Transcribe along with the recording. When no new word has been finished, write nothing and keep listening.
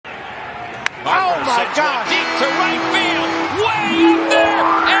my gosh. Deep to right field. Way up there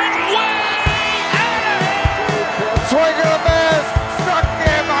and way out. Swing of the miss. Struck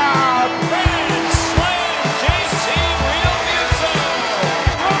him out. Grand slam. JT Realmuto.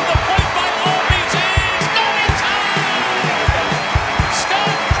 From the plate by OBJ. Not in time. Scott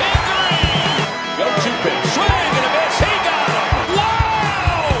Kingery. Go-to pitch. Swing and a miss. He got him.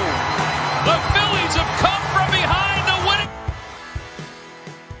 Wow. The Phillies have come from behind to win it.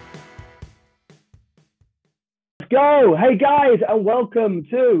 Go! Hey guys, and welcome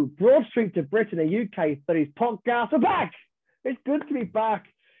to Broad Street to Britain, a UK studies podcast. We're back! It's good to be back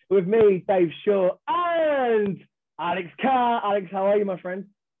with me, Dave Shaw, and Alex Carr. Alex, how are you, my friend?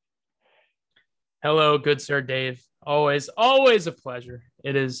 Hello, good sir Dave. Always a pleasure.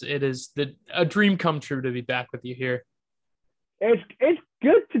 It is a dream come true to be back with you here. It's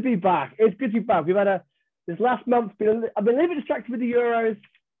good to be back. It's good to be back. We've had this last month. I've been a little bit distracted with the Euros,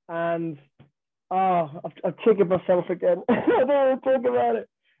 and I've triggered myself again. I don't want to talk about it.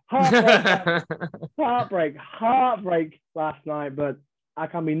 Heartbreak last night, but I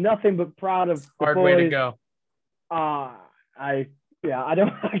can be nothing but proud of the Hard boys. way to go. I'm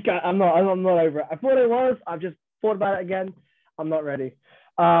not over it. I thought it was. I've just thought about it again. I'm not ready.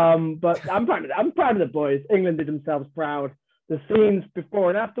 But I'm proud of the boys. England did themselves proud. The scenes before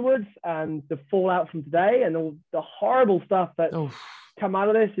and afterwards, and the fallout from today, and all the horrible stuff that come out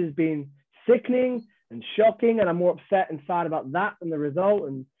of this has been sickening and shocking, and I'm more upset and sad about that than the result.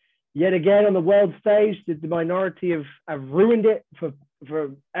 And yet again, on the world stage, the minority have ruined it for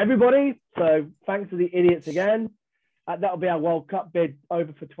everybody. So thanks to the idiots again. That'll be our World Cup bid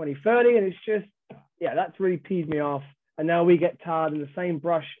over for 2030, and it's just, that's really peed me off. And now we get tarred in the same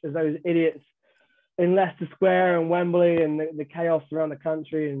brush as those idiots in Leicester Square and Wembley and the chaos around the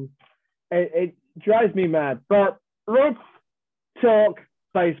country, and it drives me mad. But let's talk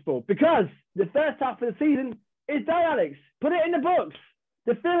baseball, because the first half of the season is done, Alex. Put it in the books.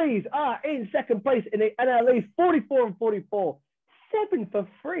 The Phillies are in second place in the NL East, 44-44,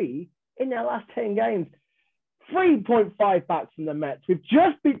 7-for-3 in their last 10 games. 3.5 back from the Mets. We've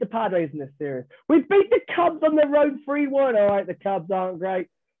just beat the Padres in this series. We beat the Cubs on the road 3-1. All right, the Cubs aren't great,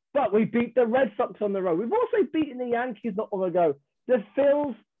 but we beat the Red Sox on the road. We've also beaten the Yankees not long ago. The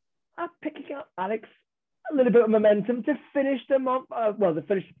Phils are picking up, Alex, a little bit of momentum to finish the month. To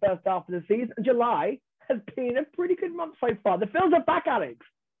finish the first half of the season. July has been a pretty good month so far. The Phils are back, Alex.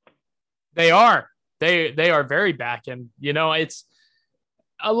 They are. They are very back, and it's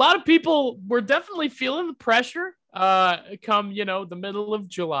a lot of people were definitely feeling the pressure. Come the middle of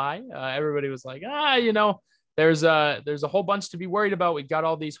July, everybody was like, there's a whole bunch to be worried about. We've got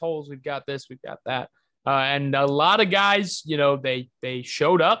all these holes. We've got this. We've got that, and a lot of guys, they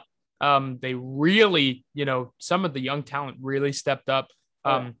showed up. They really, some of the young talent really stepped up.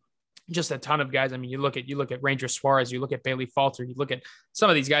 Just a ton of guys. I mean, you look at Ranger Suarez, you look at Bailey Falter, you look at some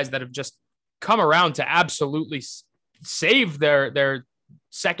of these guys that have just come around to absolutely save their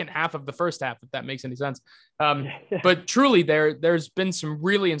second half of the first half, if that makes any sense. But truly, there's been some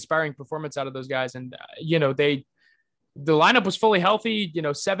really inspiring performance out of those guys, and the lineup was fully healthy,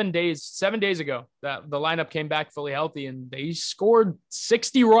 7 days ago, that the lineup came back fully healthy, and they scored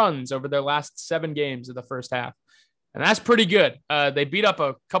 60 runs over their last 7 games of the first half. And that's pretty good. They beat up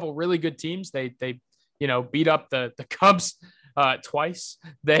a couple really good teams. They beat up the Cubs twice.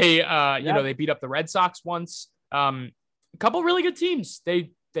 They beat up the Red Sox once. A couple really good teams.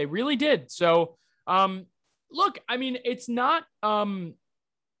 They really did. So, look, I mean, it's not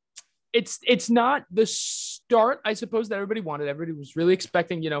the start, I suppose, that everybody wanted. Everybody was really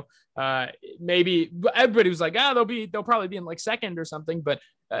expecting, maybe everybody was like, they'll probably be in like second or something, but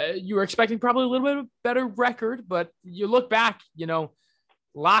you were expecting probably a little bit of better record. But you look back,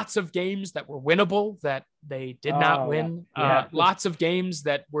 lots of games that were winnable that they did not win. Lots of games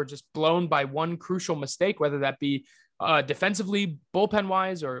that were just blown by one crucial mistake, whether that be defensively, bullpen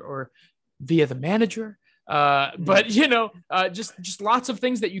wise, or via the manager. But just lots of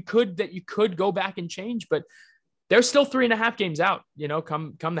things that you could go back and change, but they're still 3.5 games out,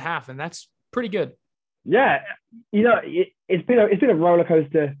 come the half, and that's pretty good. Yeah. It's been a roller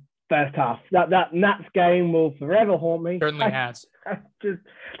coaster first half. That Nats game will forever haunt me. Certainly has. Just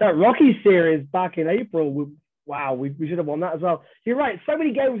that Rockies series back in April. We should have won that as well. You're right. So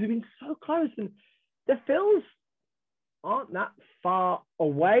many games have been so close, and the Phils aren't that far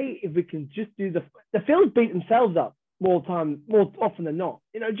away. If we can just do the Phils beat themselves up more often than not.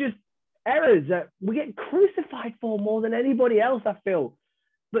 Just errors that we get crucified for more than anybody else, I feel.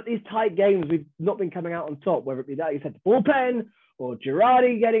 But these tight games, we've not been coming out on top, whether it be that you said the bullpen or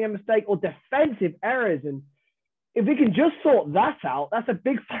Girardi getting a mistake or defensive errors. And if we can just sort that out, that's a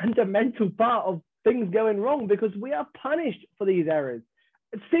big fundamental part of things going wrong, because we are punished for these errors.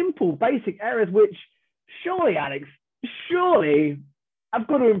 Simple, basic errors, which surely, Alex, I've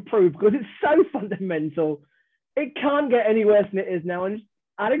got to improve, because it's so fundamental. It can't get any worse than it is now. And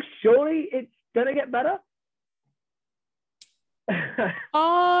Alex, surely it's going to get better?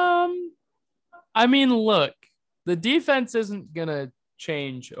 I mean, look, the defense isn't going to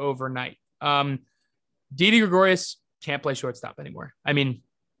change overnight. Didi Gregorius can't play shortstop anymore. I mean,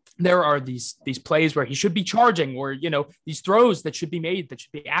 there are these plays where he should be charging, or, these throws that should be made, that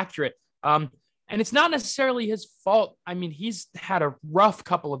should be accurate. And it's not necessarily his fault. I mean, he's had a rough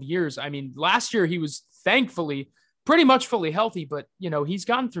couple of years. I mean, last year he was thankfully pretty much fully healthy, but, he's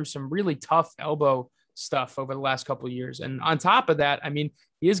gone through some really tough elbow stuff over the last couple of years. And on top of that, I mean,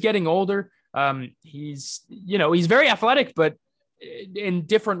 he is getting older. He's very athletic, but in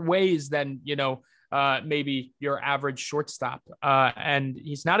different ways than, maybe your average shortstop. And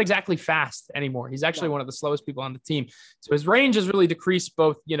he's not exactly fast anymore. He's actually one of the slowest people on the team. So his range has really decreased,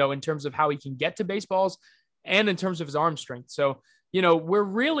 both, in terms of how he can get to baseballs and in terms of his arm strength. So, we're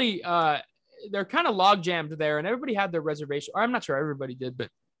really, they're kind of log jammed there, and everybody had their reservation. Or I'm not sure everybody did, but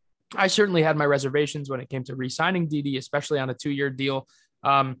I certainly had my reservations when it came to re-signing Didi, especially on a 2-year deal.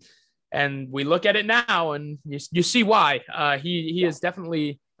 And we look at it now, and you see why. He is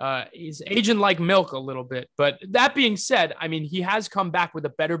definitely he's aging like milk a little bit. But that being said, I mean, he has come back with a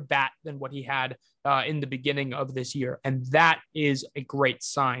better bat than what he had in the beginning of this year, and that is a great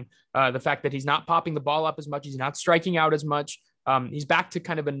sign. The fact that he's not popping the ball up as much, he's not striking out as much. He's back to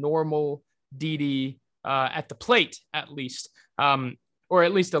kind of a normal Didi at the plate, at least, or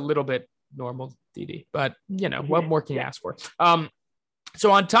at least a little bit normal Didi. But what more can you ask for?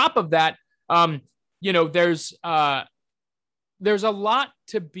 So on top of that, there's a lot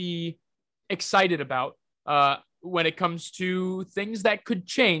to be excited about when it comes to things that could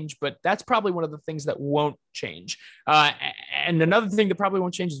change, but that's probably one of the things that won't change. And another thing that probably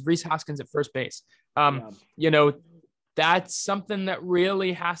won't change is Rhys Hoskins at first base. That's something that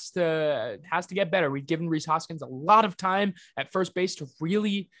really has to get better. We've given Rhys Hoskins a lot of time at first base to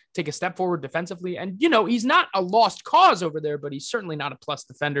really take a step forward defensively. And, he's not a lost cause over there, but he's certainly not a plus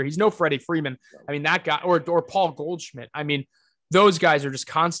defender. He's no Freddie Freeman. I mean, that guy, or Paul Goldschmidt. I mean, those guys are just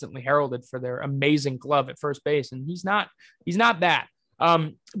constantly heralded for their amazing glove at first base. And he's not that.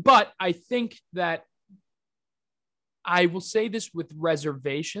 But I think that I will say this with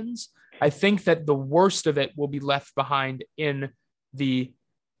reservations. I think that the worst of it will be left behind in the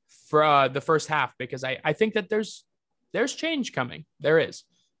first half, because I think that there's change coming. There is.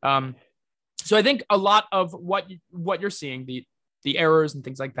 So I think a lot of what you're seeing, the errors and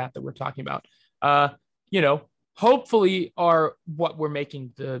things like that we're talking about, hopefully are what we're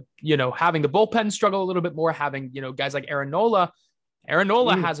making having the bullpen struggle a little bit more, having, guys like Aaron Nola. Aaron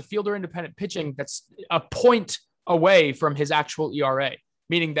Nola has a fielder independent pitching that's a point away from his actual ERA,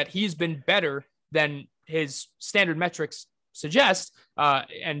 meaning that he's been better than his standard metrics suggest.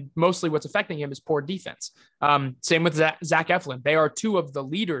 And mostly what's affecting him is poor defense. Same with Zach Eflin. They are two of the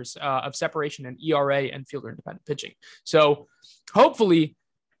leaders of separation in ERA and fielder independent pitching. So hopefully,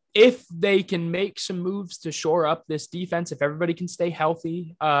 if they can make some moves to shore up this defense, if everybody can stay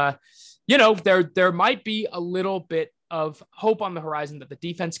healthy, there might be a little bit of hope on the horizon that the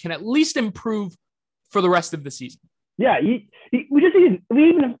defense can at least improve for the rest of the season. Yeah, even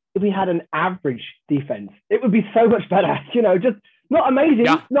if we had an average defense, it would be so much better. Just not amazing,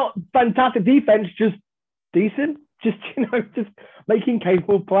 not fantastic defense, just decent, just making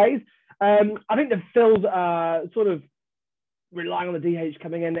capable plays. I think the Phils sort of relying on the DH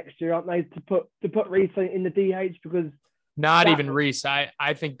coming in next year, aren't they, to put Rhys in the DH, because not even Rhys.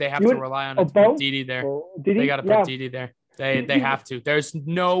 I think they have to rely on it to put Didi there. They got to put Didi there. They have to. There's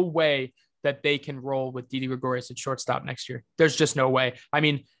no way that they can roll with Didi Gregorius at shortstop next year. There's just no way. I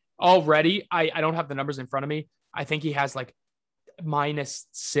mean, already, I don't have the numbers in front of me. I think he has like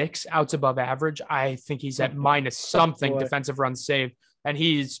 -6 outs above average. I think he's at minus something defensive runs saved, and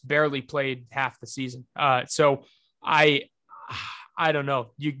he's barely played half the season. So I don't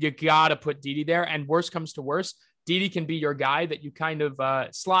know. You got to put Didi there, and worst comes to worst, Didi can be your guy that you kind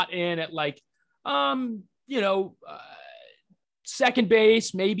of slot in at like, second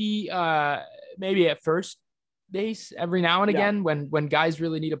base, maybe at first base every now and again when guys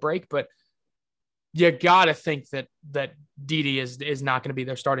really need a break. But you got to think that Didi is not going to be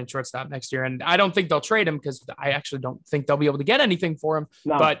their starting shortstop next year. And I don't think they'll trade him, because I actually don't think they'll be able to get anything for him.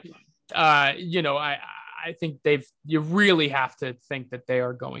 No. But, I think you really have to think that they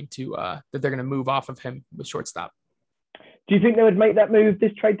are going to, that they're going to move off of him with shortstop. Do you think they would make that move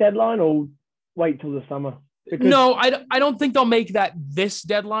this trade deadline, or wait till the summer? No, I don't think they'll make that this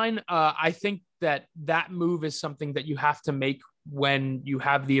deadline. I think that move is something that you have to make when you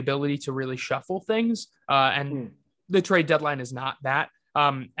have the ability to really shuffle things. And the trade deadline is not that.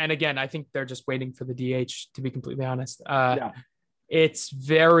 And again, I think they're just waiting for the DH, to be completely honest. It's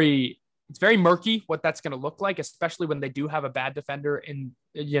very murky what that's going to look like, especially when they do have a bad defender in,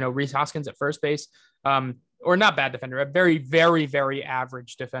 Rhys Hoskins at first base. Or not bad defender, a very, very, very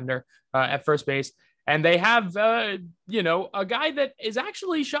average defender at first base. And they have, a guy that is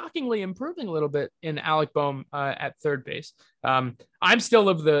actually shockingly improving a little bit in Alec Bohm at third base. I'm still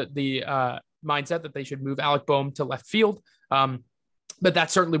of the mindset that they should move Alec Bohm to left field. But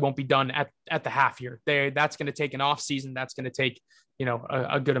that certainly won't be done at the half year. That's going to take an off season. That's going to take,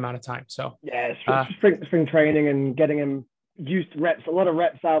 a good amount of time. So spring training and getting him used to reps, a lot of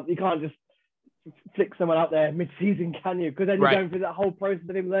reps out. You can't just flick someone out there mid-season, can you? Because then you're going through that whole process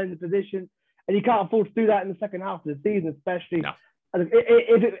of him learning the position. And you can't afford to do that in the second half of the season, especially. No.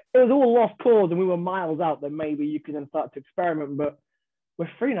 If it was all lost cause and we were miles out, then maybe you can then start to experiment. But we're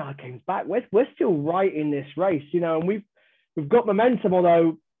 3.5 games back. We're still right in this race, and we've got momentum,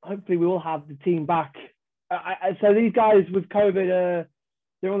 although hopefully we will have the team back. So these guys with COVID,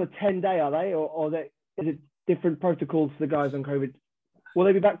 they're on a 10-day, are they? Or is it different protocols for the guys on COVID? Will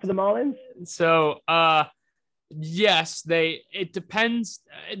they be back for the Marlins? So, yes, it depends.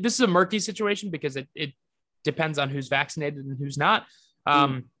 This is a murky situation because it depends on who's vaccinated and who's not.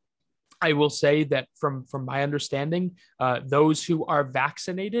 I will say that from my understanding, those who are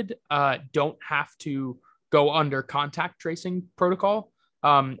vaccinated don't have to go under contact tracing protocol.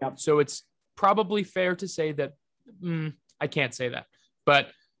 So it's probably fair to say that I can't say that, but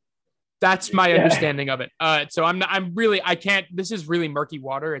that's my understanding of it. So I can't, this is really murky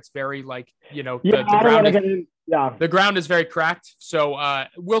water. It's very the ground is very cracked. So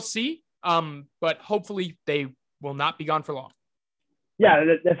we'll see. But hopefully they will not be gone for long. Yeah,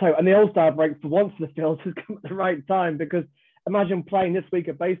 that's how. And the All-Star break for once in the field has come at the right time, because imagine playing this week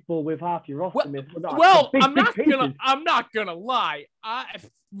of baseball with half your roster missed. I'm not gonna lie.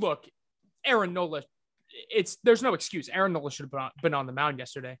 Look, Aaron Nola. There's no excuse. Aaron Nola should have been on the mound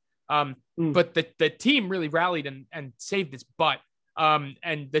yesterday. But the team really rallied and saved its butt.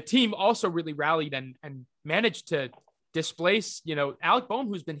 And the team also really rallied and managed to displace, Alec Bohm,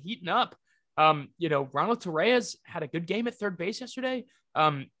 who's been heating up. Ronald Torreyes had a good game at third base yesterday.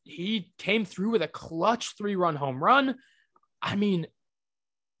 He came through with a clutch 3-run home run. I mean,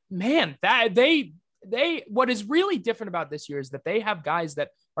 man, that what is really different about this year is that they have guys that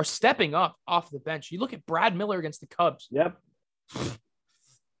are stepping up off the bench. You look at Brad Miller against the Cubs. Yep.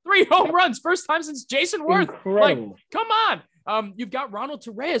 3 home runs, first time since Jason Worth. Incredible. Like, come on. You've got Ronald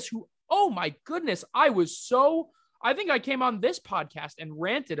Torreyes, who, oh my goodness, I think I came on this podcast and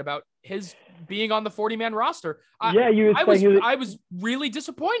ranted about his being on the 40-man roster. I was really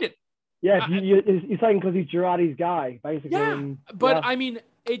disappointed. Yeah, you're saying because he's Girardi's guy, basically. Yeah, I mean,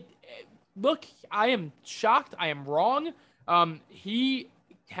 look, I am shocked. I am wrong. He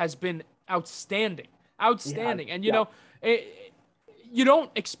has been outstanding. And, you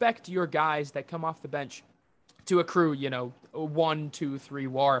don't expect your guys that come off the bench to accrue, 1, 2, 3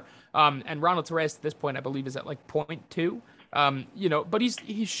 WAR. And Ronald Torreyes at this point, I believe, is at like 0.2. But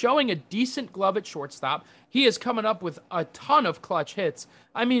he's showing a decent glove at shortstop. He is coming up with a ton of clutch hits.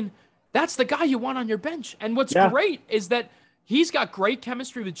 I mean, that's the guy you want on your bench. And what's great is that he's got great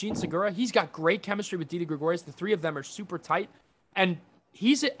chemistry with Gene Segura. He's got great chemistry with Didi Gregorius. The three of them are super tight. And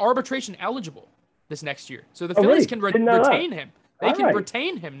he's arbitration eligible this next year. So the Phillies can retain him. They can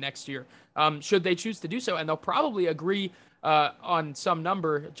retain him next year, should they choose to do so. And they'll probably agree on some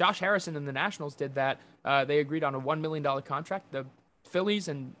number. Josh Harrison and the Nationals did that. They agreed on a $1 million contract. The Phillies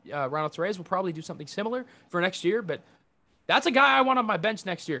and Ronald Torreyes will probably do something similar for next year. But that's a guy I want on my bench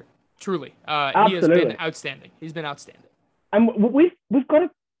next year. Truly. He has been outstanding. He's been outstanding. And we've got a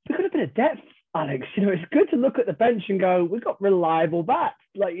bit of depth, Alex. It's good to look at the bench and go, we've got reliable bats.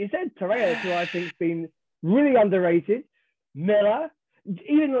 Like you said, Torreyes, who I think has been really underrated. Miller,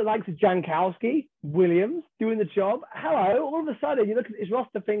 even the likes of Jankowski, Williams doing the job. Hello, all of a sudden you look at his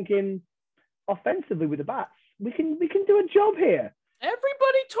roster thinking offensively with the bats, we can do a job here.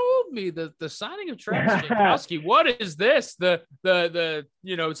 Everybody told me that the signing of Travis Jankowski, what is this? The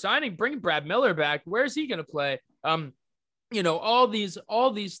signing, bring Brad Miller back. Where's he going to play? All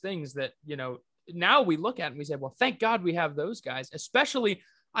these things that, now we look at and we say, well, thank God we have those guys, especially,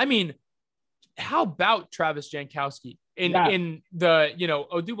 I mean, how about Travis Jankowski in the,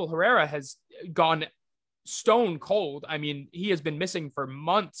 Odubel Herrera has gone stone cold. I mean, he has been missing for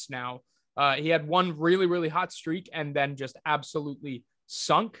months now. He had one really, really hot streak and then just absolutely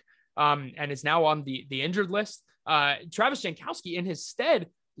sunk. and is now on the injured list. Travis Jankowski in his stead,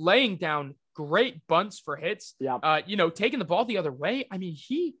 laying down great bunts for hits. Yeah. Taking the ball the other way. I mean,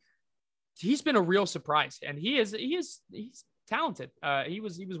 he's been a real surprise, and he's talented. He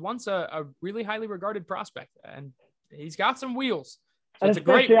was once a really highly regarded prospect, and he's got some wheels. So it's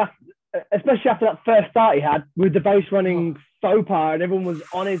especially after that first start he had with the base running faux pas, and everyone was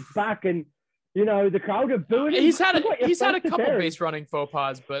on his back, and the crowd are booing him. He's had a couple base running faux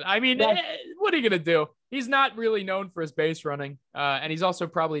pas, but I mean, what are you gonna do? He's not really known for his base running, and he's also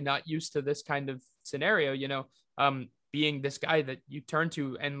probably not used to this kind of scenario. Being this guy that you turn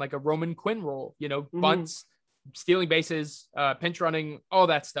to and like a Roman Quinn role, bunts, stealing bases, pinch running, all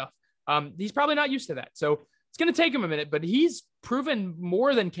that stuff. He's probably not used to that, so it's gonna take him a minute, but he's proven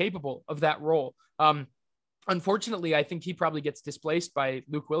more than capable of that role. Unfortunately, I think he probably gets displaced by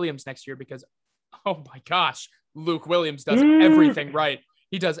Luke Williams next year because, oh my gosh, Luke Williams does everything right.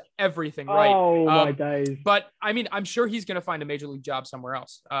 He does everything right. Oh my days! But I mean, I'm sure he's going to find a major league job somewhere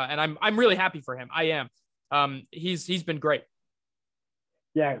else, and I'm really happy for him. I am. He's been great.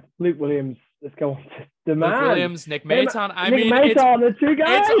 Yeah, Luke Williams. Let's go on. The man. Luke Williams, Nick Maton. The two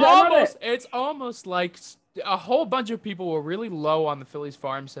guys. It's almost like a whole bunch of people were really low on the Phillies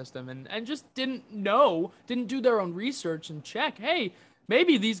farm system and just didn't do their own research and check. Hey,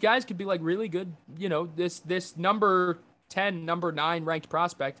 maybe these guys could be like really good. This number 10, number 9 ranked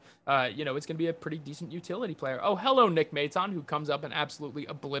prospect, it's going to be a pretty decent utility player. Oh, hello, Nick Maton, who comes up and absolutely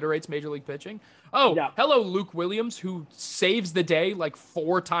obliterates major league pitching. Oh, yeah. Hello, Luke Williams, who saves the day like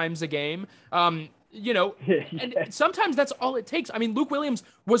 4 times a game. And sometimes that's all it takes. I mean, Luke Williams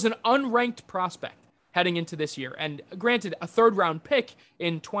was an unranked prospect heading into this year. And granted, a 3rd round pick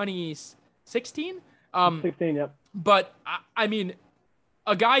in 2016. 16, yep. But I mean,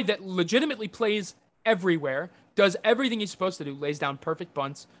 a guy that legitimately plays everywhere, does everything he's supposed to do, lays down perfect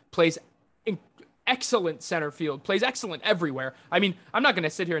bunts, plays excellent center field, plays excellent everywhere. I mean, I'm not going to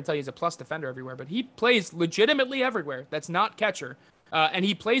sit here and tell you he's a plus defender everywhere, but he plays legitimately everywhere. That's not catcher. And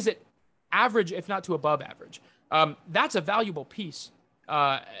he plays it average, if not to above average. That's a valuable piece.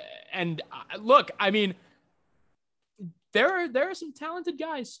 And look, I mean, there are some talented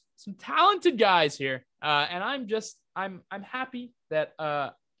guys here. And I'm happy that,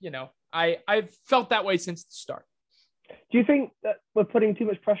 I've felt that way since the start. Do you think that we're putting too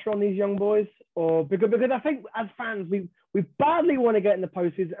much pressure on these young boys, or because I think as fans we badly want to get in the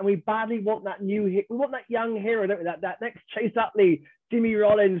postseason, and we badly want that we want that young hero, don't we? That next Chase Utley, Jimmy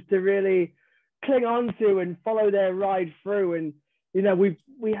Rollins to really cling on to and follow their ride through. And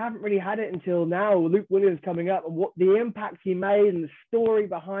we haven't really had it until now. Luke Williams coming up and what the impact he made and the story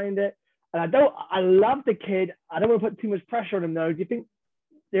behind it. And I love the kid. I don't want to put too much pressure on him though. Do you think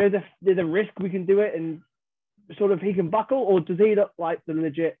there's a risk we can do it and sort of he can buckle, or does he look like the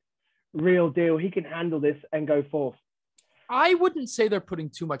legit real deal? He can handle this and go forth. I wouldn't say they're putting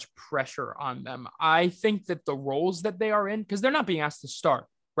too much pressure on them. I think that the roles that they are in, because they're not being asked to start,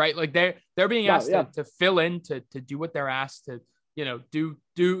 right? Like they're being asked to fill in, to do what they're asked to,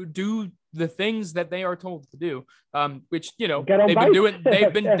 do the things that they are told to do. Which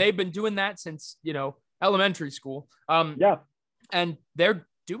they've been doing that since elementary school. And they're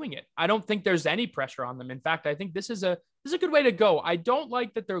doing it. I don't think there's any pressure on them. In fact, I think this is a good way to go. I don't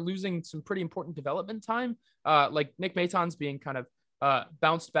like that they're losing some pretty important development time. Like Nick Maton's being kind of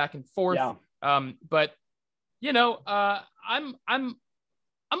bounced back and forth. Yeah. But I'm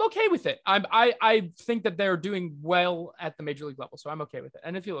okay with it. I think that they're doing well at the major league level, so I'm okay with it.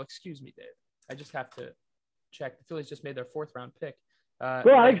 And if you'll excuse me, Dave, I just have to check. The Phillies just made their 4th round pick.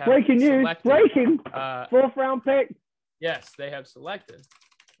 Well, breaking news. Breaking 4th round pick. Yes, they have selected.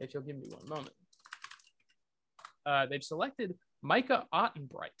 If you'll give me one moment. They've selected Micah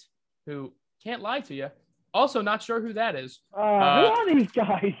Ottenbright, who, can't lie to you, also not sure who that is. Who are these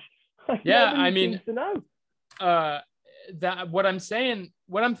guys? I mean, to know. What I'm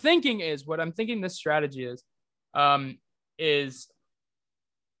thinking this strategy is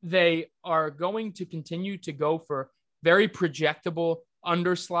they are going to continue to go for very projectable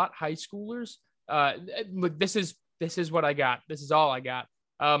underslot high schoolers. Look, this is what I got. This is all I got.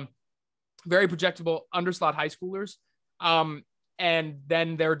 Very projectable underslot high schoolers. And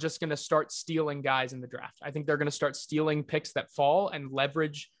then they're just going to start stealing guys in the draft. I think they're going to start stealing picks that fall and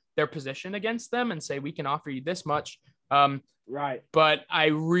leverage their position against them and say, we can offer you this much. Right. But I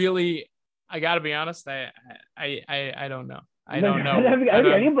got to be honest. I don't know. I don't know. I don't think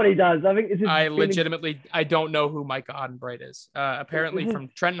anybody does. I think it's just legitimately, I don't know who Micah Ottenbright is. Apparently from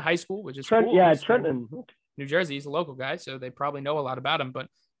Trenton High School, which is cool. Yeah, Trenton. New Jersey. He's a local guy, so they probably know a lot about him. But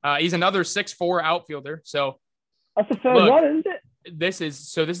he's another 6'4" outfielder. So that's the third one, isn't it?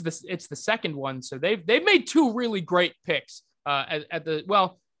 It's the second one. So they've made two really great picks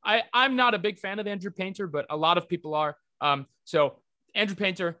I'm not a big fan of Andrew Painter, but a lot of people are. So Andrew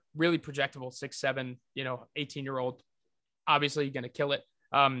Painter, really projectable, 6'7", 18-year-old, obviously going to kill it.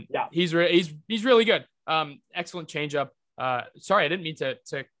 He's really good. Excellent changeup. Sorry, I didn't mean to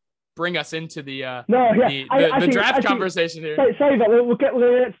bring us into the draft conversation here. Sorry, but we'll get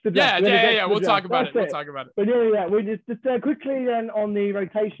to the draft. We'll talk about it. We'll talk about it. But we just quickly then on the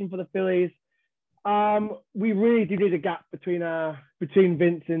rotation for the Phillies. We really do need a gap between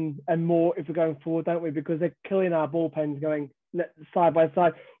Vince and Moore if we're going forward, don't we? Because they're killing our bullpens going side by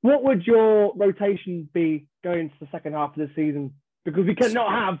side. What would your rotation be going into the second half of the season? Because we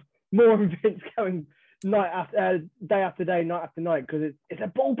cannot have Moore and Vince going day after day, night after night, because it's a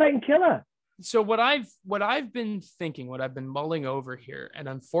bullpen killer. So what I've been thinking, what I've been mulling over here, and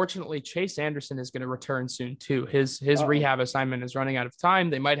unfortunately Chase Anderson is going to return soon too. His rehab assignment is running out of time.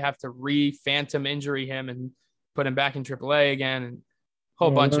 They might have to phantom injury him and put him back in AAA again, and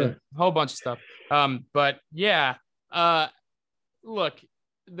whole bunch of stuff. But yeah, look,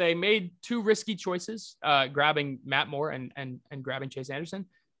 they made two risky choices, grabbing Matt Moore and grabbing Chase Anderson.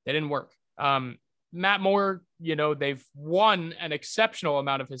 They didn't work. Matt Moore, they've won an exceptional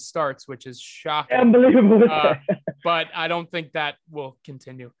amount of his starts, which is shocking. Unbelievable. But I don't think that will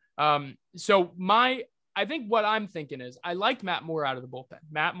continue. So I think what I'm thinking is I like Matt Moore out of the bullpen.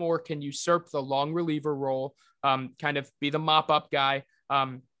 Matt Moore can usurp the long reliever role, kind of be the mop-up guy.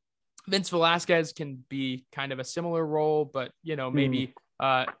 Vince Velasquez can be kind of a similar role, but, maybe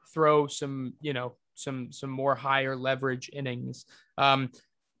throw some more higher leverage innings.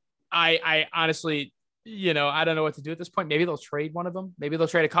 I honestly, I don't know what to do at this point. Maybe they'll trade one of them. Maybe they'll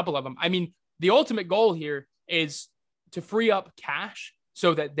trade a couple of them. I mean, the ultimate goal here is to free up cash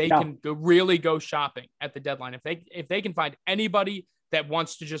so that they can really go shopping at the deadline. If they can find anybody that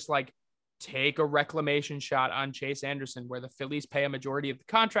wants to just take a reclamation shot on Chase Anderson, where the Phillies pay a majority of the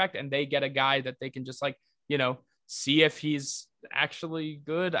contract and they get a guy that they can just see if he's actually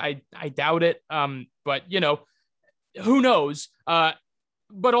good. I doubt it. But who knows?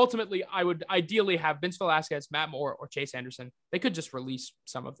 But ultimately, I would ideally have Vince Velasquez, Matt Moore, or Chase Anderson. They could just release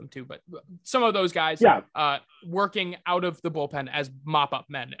some of them too, but some of those guys working out of the bullpen as mop-up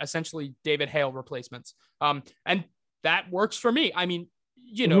men, essentially David Hale replacements. And that works for me. I mean,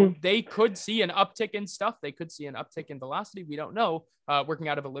 they could see an uptick in stuff. They could see an uptick in velocity. We don't know, working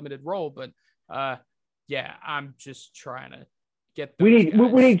out of a limited role, but I'm just trying to get those we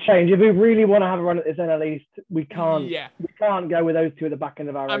need change. If we really want to have a run at this NL East, we can't go with those two at the back end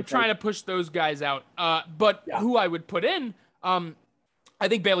of our rotation. I'm trying to push those guys out. But who I would put in, I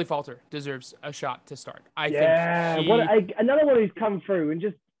think Bailey Falter deserves a shot to start. I think another one who's come through and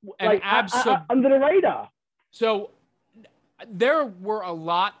just under the radar. So there were a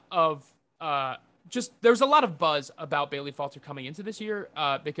lot of there's a lot of buzz about Bailey Falter coming into this year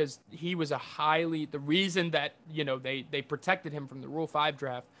because he was the reason that, they protected him from the Rule 5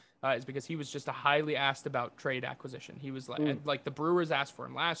 draft is because he was just a highly asked about trade acquisition. He was like the Brewers asked for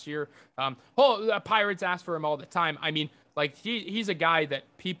him last year. Pirates asked for him all the time. I mean, he's a guy that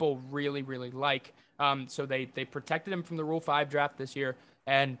people really, really like. So they protected him from the Rule 5 draft this year,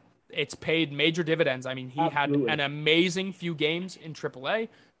 and it's paid major dividends. I mean, he had an amazing few games in AAA.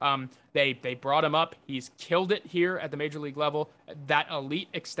 They brought him up. He's killed it here at the major league level. That elite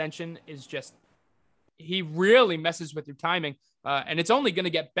extension is he really messes with your timing. And it's only going to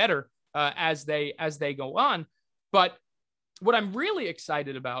get better as they go on. But what I'm really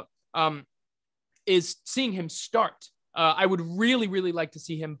excited about is seeing him start. I would really, really like to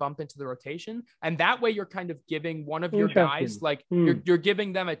see him bump into the rotation. And that way you're kind of giving one of your guys, you're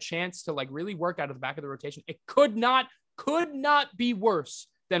giving them a chance to really work out of the back of the rotation. It could not be worse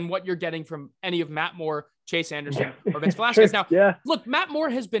than what you're getting from any of Matt Moore, Chase Anderson, or Vince Velasquez. Now, look, Matt Moore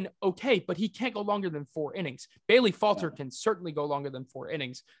has been okay, but he can't go longer than 4 innings. Bailey Falter can certainly go longer than 4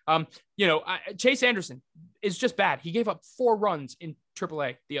 innings. Chase Anderson is just bad. He gave up 4 runs in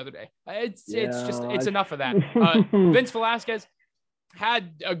AAA the other day. It's enough of that. Vince Velasquez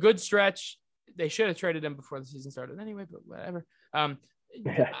had a good stretch. They should have traded him before the season started anyway, but whatever.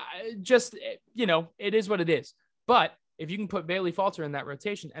 It is what it is. But if you can put Bailey Falter in that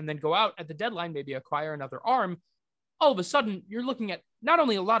rotation and then go out at the deadline, maybe acquire another arm, all of a sudden you're looking at not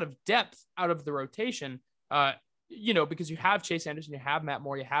only a lot of depth out of the rotation, because you have Chase Anderson, you have Matt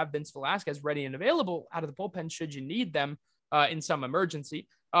Moore, you have Vince Velasquez ready and available out of the bullpen should you need them in some emergency.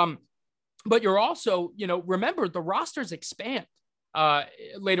 But you're also, remember the rosters expand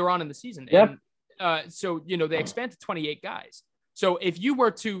later on in the season. Yep. And they expand to 28 guys. So if you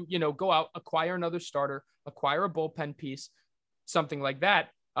were to, go out, acquire another starter, acquire a bullpen piece, something like that,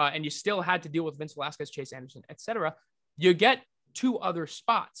 and you still had to deal with Vince Velasquez, Chase Anderson, etc., you get 2 other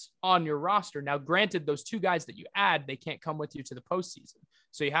spots on your roster. Now, granted, those 2 guys that you add, they can't come with you to the postseason.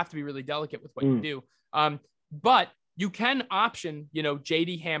 So you have to be really delicate with what you do. But you can option,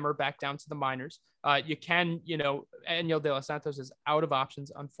 JD Hammer back down to the minors. You can, Enyel De Los Santos is out of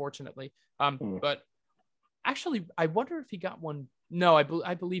options, unfortunately. But actually, I wonder if he got one. No, I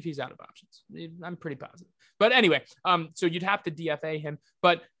believe he's out of options. I'm pretty positive. But anyway, so you'd have to DFA him.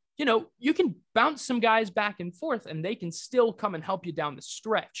 But you can bounce some guys back and forth and they can still come and help you down the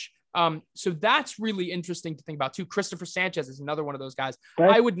stretch. So that's really interesting to think about too. Christopher Sanchez is another one of those guys.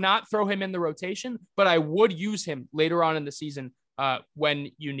 I would not throw him in the rotation, but I would use him later on in the season when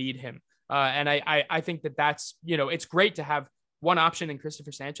you need him. And I think that's, it's great to have one option in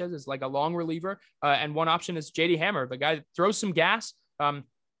Christopher Sanchez is like a long reliever. And one option is JD Hammer, the guy that throws some gas, had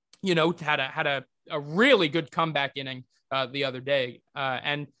a really good comeback inning the other day.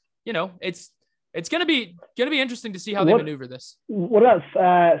 And it's going to be interesting to see how they maneuver this. What about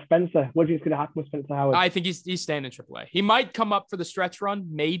Spencer? What do you think is going to happen with Spencer Howard? I think he's staying in AAA. He might come up for the stretch run,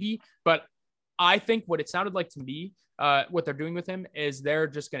 maybe, but I think what it sounded like to me, what they're doing with him is they're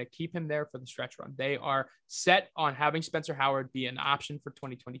just going to keep him there for the stretch run. They are set on having Spencer Howard be an option for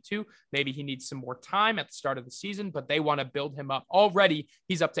 2022. Maybe he needs some more time at the start of the season, but they want to build him up. Already,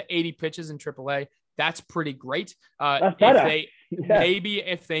 he's up to 80 pitches in AAA. That's pretty great. That's better. Maybe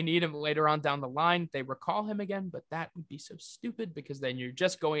if they need him later on down the line, they recall him again, but that would be so stupid because then you're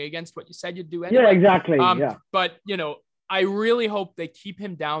just going against what you said you'd do anyway. Yeah, exactly. But, I really hope they keep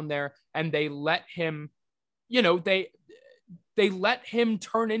him down there and they let him, they let him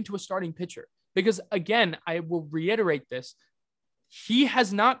turn into a starting pitcher. Because again, I will reiterate this. He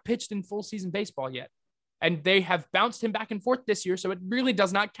has not pitched in full season baseball yet. And they have bounced him back and forth this year. So it really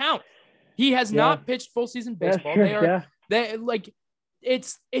does not count. He has not pitched full season baseball.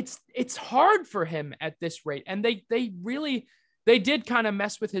 It's hard for him at this rate. And they did kind of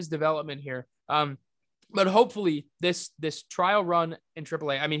mess with his development here. But hopefully this trial run in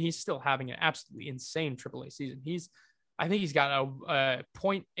AAA, I mean, he's still having an absolutely insane AAA season. I think he's got a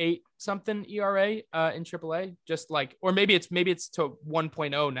 0.8 something ERA in AAA, just like, or maybe it's to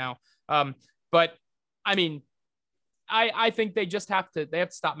 1.0 now. But I mean, I think they have to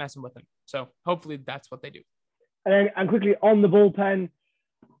stop messing with him. So hopefully that's what they do. And quickly on the bullpen,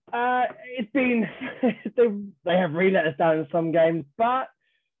 it's been, they have really let us down in some games, but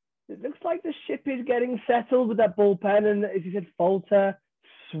it looks like the ship is getting settled with that bullpen. And as you said, Falter,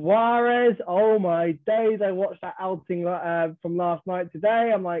 Suarez, oh my days. I watched that outing from last night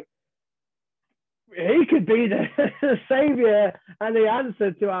today. I'm like, he could be the savior and the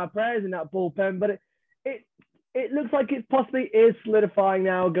answer to our prayers in that bullpen. But it looks like it possibly is solidifying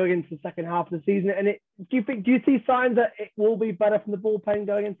now going into the second half of the season. And do you see signs that it will be better from the bullpen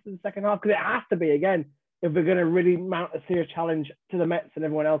going into the second half? Because it has to be, again, if we're going to really mount a serious challenge to the Mets and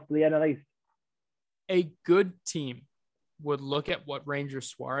everyone else for the NL East. A good team would look at what Ranger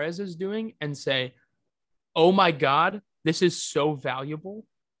Suarez is doing and say, oh my God, this is so valuable,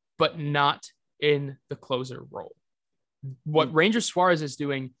 but not in the closer role. What Ranger Suarez is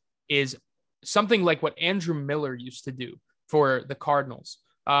doing is something like what Andrew Miller used to do for the Cardinals.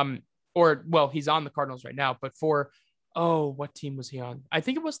 He's on the Cardinals right now, but what team was he on? I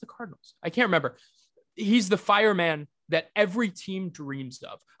think it was the Cardinals. I can't remember. He's the fireman that every team dreams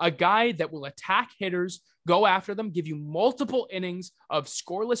of. A guy that will attack hitters, go after them, give you multiple innings of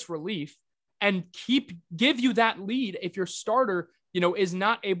scoreless relief, and give you that lead if your starter, is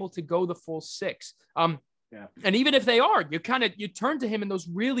not able to go the full 6. And even if they are, you turn to him in those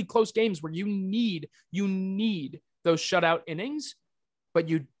really close games where you need those shutout innings, but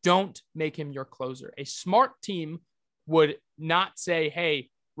you don't make him your closer. A smart team would not say, hey,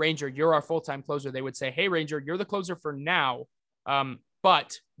 Ranger, you're our full-time closer. They would say, hey, Ranger, you're the closer for now,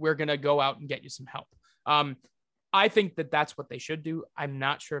 but we're going to go out and get you some help. I think that's what they should do. I'm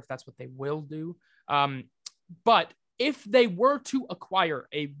not sure if that's what they will do. But if they were to acquire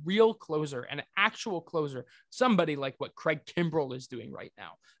a real closer, an actual closer, somebody like what Craig Kimbrell is doing right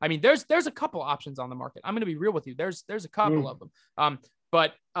now. I mean, there's a couple options on the market. I'm going to be real with you. There's a couple of them.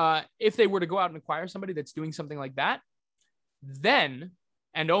 But if they were to go out and acquire somebody that's doing something like that, then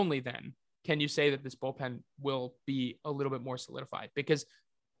and only then can you say that this bullpen will be a little bit more solidified. Because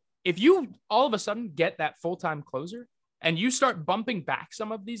if you all of a sudden get that full-time closer and you start bumping back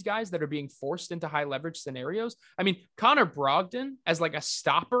some of these guys that are being forced into high leverage scenarios, I mean, Connor Brogdon as like a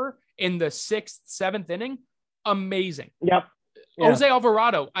stopper in the 6th, 7th inning, amazing. Yep. Jose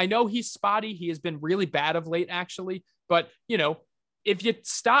Alvarado, I know he's spotty. He has been really bad of late, actually. But, if you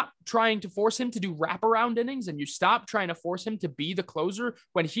stop trying to force him to do wraparound innings and you stop trying to force him to be the closer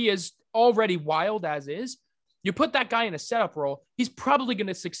when he is already wild as is, you put that guy in a setup role, he's probably going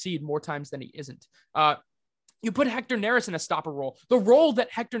to succeed more times than he isn't. You put Hector Neris in a stopper role, the role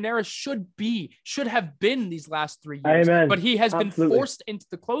that Hector Neris should have been these last 3 years. Amen. But he has Absolutely. been forced into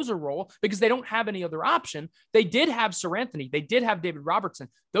the closer role because they don't have any other option. They did have Sir Anthony. They did have David Robertson.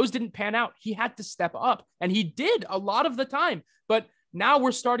 Those didn't pan out. He had to step up, and he did a lot of the time. But now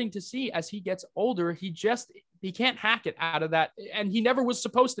we're starting to see as he gets older, he can't hack it out of that. And he never was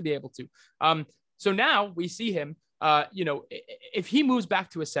supposed to be able to. So now we see him. If he moves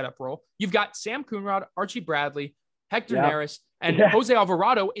back to a setup role, you've got Sam Coonrod, Archie Bradley, Hector Neris, and Jose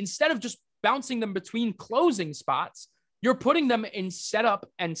Alvarado. Instead of just bouncing them between closing spots, you're putting them in setup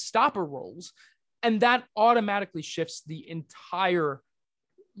and stopper roles. And that automatically shifts the entire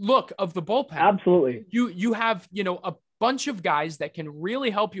look of the bullpen. Absolutely. You have, a bunch of guys that can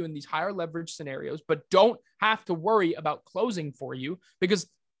really help you in these higher leverage scenarios, but don't have to worry about closing for you, because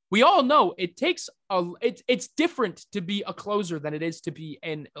we all know it takes it's different to be a closer than it is to be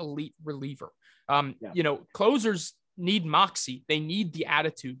an elite reliever. Closers need moxie. They need the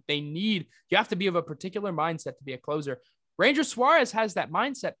attitude. You have to be of a particular mindset to be a closer. Ranger Suarez has that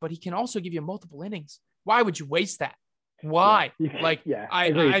mindset, but he can also give you multiple innings. Why would you waste that? Why?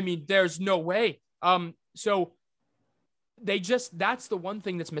 I mean, there's no way. So that's the one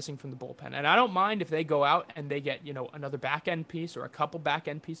thing that's missing from the bullpen. And I don't mind if they go out and they get, another back end piece or a couple back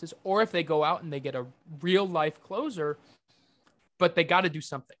end pieces, or if they go out and they get a real life closer, but they got to do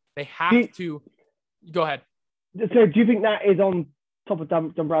something. They have to go ahead. So do you think that is on top of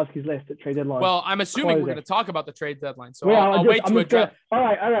Dombrowski's list at trade deadline? Well, I'm assuming we're going to talk about the trade deadline. So well, I'll wait to address. All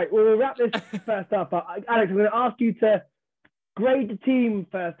right. We'll wrap this first up. Alex, I'm going to ask you to grade the team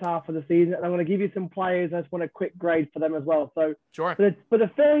first half of the season, and I'm going to give you some players. I just want a quick grade for them as well. So sure. For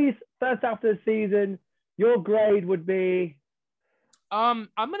the Phillies first half of the season, your grade would be? I'm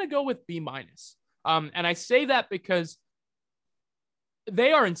going to go with B-. And I say that because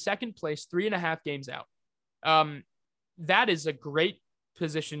they are in second place, 3.5 games out. That is a great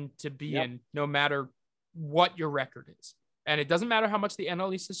position to be in, no matter what your record is. And it doesn't matter how much the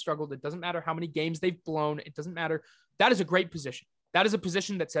NL East has struggled. It doesn't matter how many games they've blown. It doesn't matter. That is a great position. That is a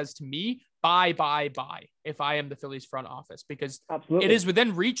position that says to me, buy, if I am the Phillies front office, because Absolutely. It is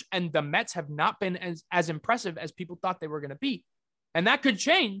within reach, and the Mets have not been as impressive as people thought they were going to be. And that could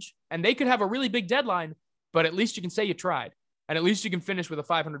change, and they could have a really big deadline, but at least you can say you tried. And at least you can finish with a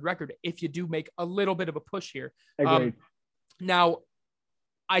 500 record if you do make a little bit of a push here. Now,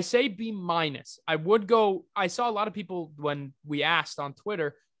 I say B-. I saw a lot of people when we asked on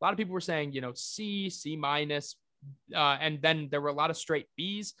Twitter, a lot of people were saying, C-, and then there were a lot of straight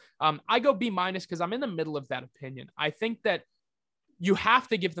Bs. I go B- because I'm in the middle of that opinion. I think that you have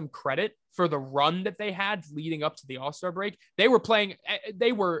to give them credit for the run that they had leading up to the All-Star break. They were playing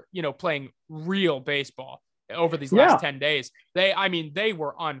real baseball over these last 10 days. They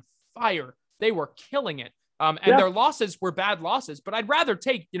were on fire. They were killing it. Their losses were bad losses, but I'd rather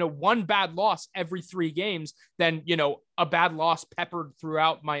take, one bad loss every 3 games than, a bad loss peppered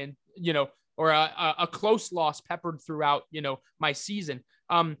throughout my, or a close loss peppered throughout, my season.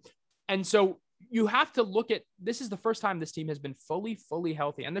 And so you have to look at, this is the first time this team has been fully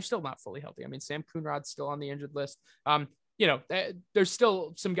healthy, and they're still not fully healthy. I mean, Sam Coonrod's still on the injured list. There's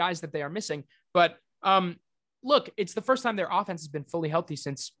still some guys that they are missing, but look, it's the first time their offense has been fully healthy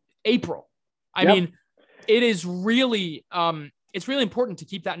since April. I mean, it is really, it's really important to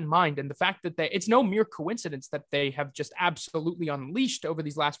keep that in mind. And the fact that it's no mere coincidence that they have just absolutely unleashed over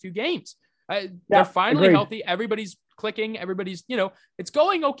these last few games. They're finally healthy. Everybody's clicking. Everybody's, it's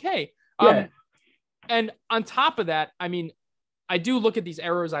going okay. And on top of that, I mean, I do look at these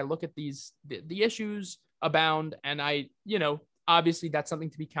errors. I look at the issues abound, and obviously that's something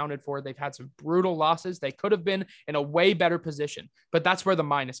to be counted for. They've had some brutal losses. They could have been in a way better position, but that's where the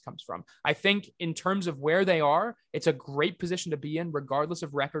minus comes from. I think in terms of where they are, it's a great position to be in, regardless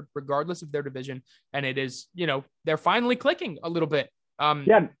of record, regardless of their division. And it is, they're finally clicking a little bit.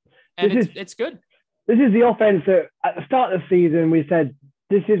 It's good. This is the offense that at the start of the season, we said,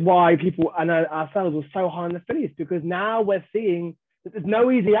 this is why people and ourselves were so high on the Phillies, because now we're seeing that there's no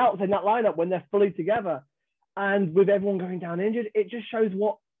easy outs in that lineup when they're fully together. And with everyone going down injured, it just shows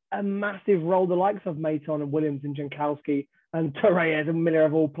what a massive role the likes of Maton and Williams and Jankowski and Torreyes and Miller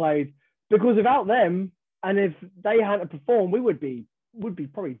have all played. Because without them, and if they hadn't performed, we would be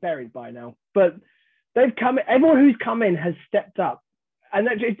probably buried by now. But they've come. Everyone who's come in has stepped up, and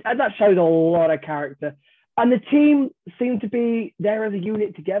that shows a lot of character. And the team seem to be there as a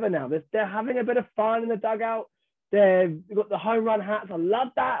unit together now. They're having a bit of fun in the dugout. They've got the home run hats. I love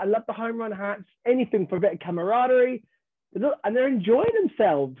that. I love the home run hats. Anything for a bit of camaraderie. And they're enjoying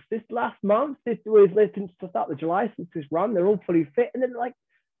themselves. This last month, this was since the start of July, since this run, they're all fully fit. And then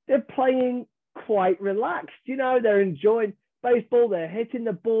they're playing quite relaxed. You know, they're enjoying baseball. They're hitting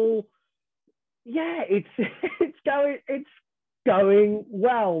the ball. Yeah, it's going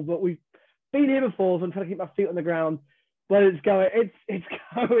well. But we've been here before, so I'm trying to keep my feet on the ground. But it's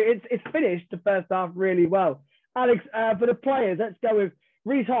finished the first half really well. Alex, for the players, let's go with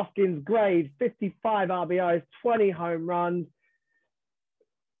Rhys Hoskins, grade 55 RBIs, 20 home runs.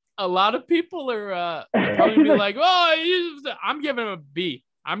 A lot of people are probably be like, "Oh, I'm giving him a B."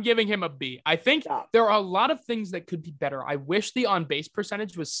 I'm giving him a B. I think there are a lot of things that could be better. I wish the on-base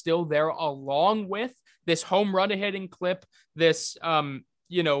percentage was still there, along with this home run hitting clip, this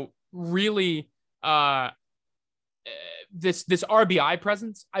really this RBI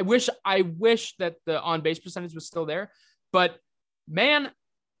presence. I wish that the on-base percentage was still there, but man,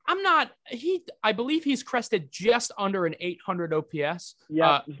 I believe he's crested just under an 800 OPS.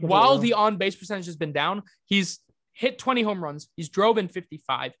 Yeah. While the on-base percentage has been down, he's hit 20 home runs. He's drove in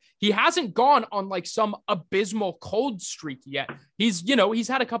 55. He hasn't gone on like some abysmal cold streak yet. He's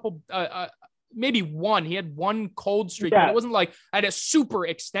had a couple, maybe one. He had one cold streak, but it wasn't like I had a super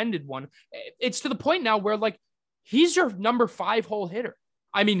extended one. It's to the point now where like he's your number 5 hole hitter.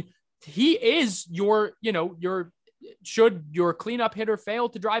 I mean, he is should your cleanup hitter fail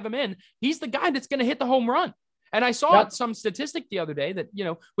to drive him in, he's the guy that's going to hit the home run. And I saw some statistic the other day that,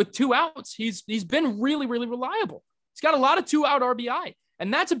 with 2 outs, he's been really, really reliable. He's got a lot of 2-out RBI,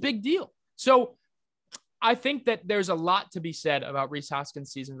 and that's a big deal. So I think that there's a lot to be said about Rhys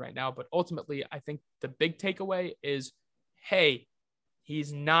Hoskins' season right now, but ultimately I think the big takeaway is, hey,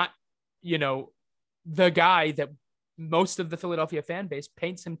 he's not, the guy that most of the Philadelphia fan base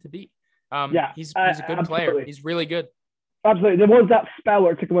paints him to be. He's a good absolutely. player. He's really good. Absolutely. There was that spell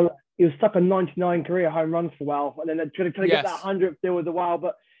where it took him he was stuck on 99 career home runs for a while, and then they're trying to get that 100th deal with a while.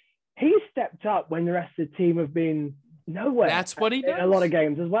 But he stepped up when the rest of the team have been nowhere. That's what he does. In a lot of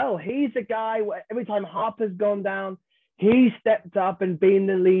games as well. He's a guy where every time Harper's gone down, he stepped up and been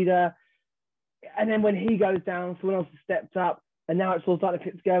the leader. And then when he goes down, someone else has stepped up, and now it's all starting to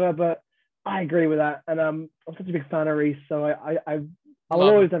fit together. But I agree with that, and I'm such a big fan of Rhys, so I'll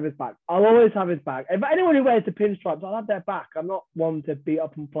always have his back. I'll always have his back. If anyone who wears the pinstripes, I'll have their back. I'm not one to beat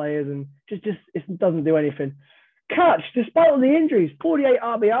up on players and just it doesn't do anything. Kutch, despite all the injuries, 48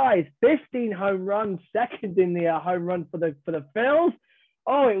 RBIs, 15 home runs, second in the home run for the Phils.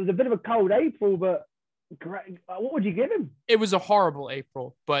 Oh, it was a bit of a cold April, but great. What would you give him? It was a horrible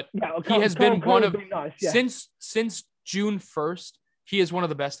April, but he has been one of nice, since June 1st. He is one of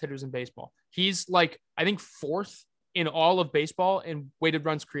the best hitters in baseball. He's like, I think, 4th in all of baseball in weighted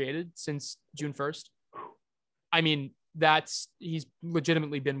runs created since June 1st. I mean, he's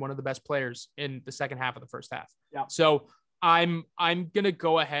legitimately been one of the best players in the second half of the first half. Yeah. So I'm going to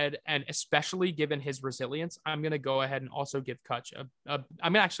go ahead, and especially given his resilience, I'm going to go ahead and also give Kutch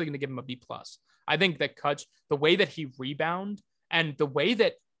I'm actually going to give him a B+. I think that Kutch, the way that he rebound and the way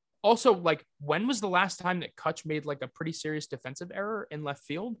that also, like, when was the last time that Kutch made like a pretty serious defensive error in left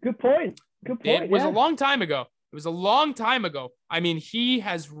field? Good point. It was a long time ago. I mean, he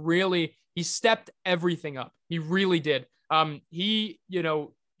stepped everything up. He really did. He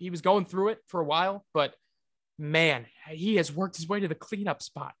was going through it for a while, but man, he has worked his way to the cleanup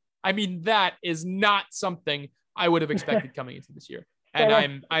spot. I mean, that is not something I would have expected coming into this year.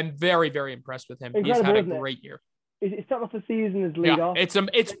 And I'm very, very impressed with him. He's had a great year. He started off the season as leader. Yeah,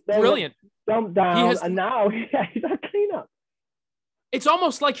 it's brilliant. Dumped down, and now he's a cleanup. It's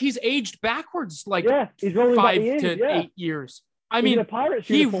almost like he's aged backwards, like he's 5 to 8 years. I mean,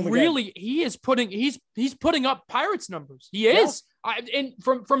 he's putting up Pirates numbers. He is. And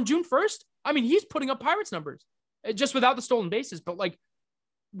from June 1st, I mean, he's putting up Pirates numbers just without the stolen bases. But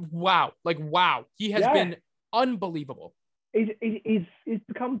wow, he has been unbelievable. He's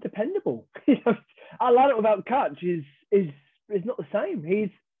become dependable. I like it about Kutch. Is not the same.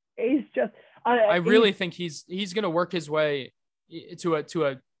 He's just. I really think he's going to work his way to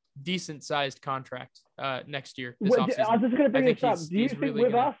a decent sized contract next year. I was just going to bring this up. Do you think really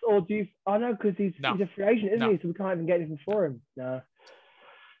with us, or do you? I know, because he's a free agent, isn't he? So we can't even get anything for him. No.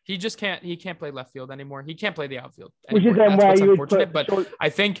 He just can't. He can't play left field anymore. He can't play the outfield anymore. Which is that's what's unfortunate. But I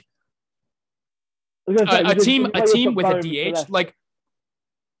think a team with a DH like.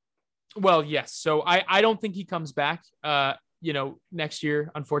 Well, yes. So I don't think he comes back. Next year.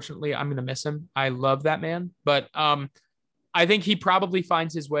 Unfortunately, I'm gonna miss him. I love that man, but I think he probably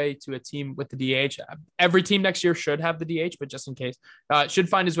finds his way to a team with the DH. Every team next year should have the DH, but just in case, should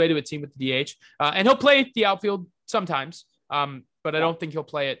find his way to a team with the DH. And he'll play the outfield sometimes, but I don't think he'll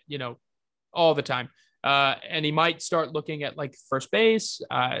play it, all the time. And he might start looking at like first base,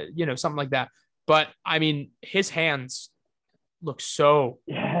 something like that. But I mean, his hands look so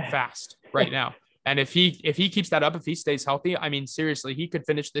fast right now. And if he keeps that up, if he stays healthy, I mean, seriously, he could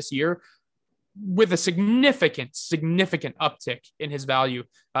finish this year with a significant uptick in his value.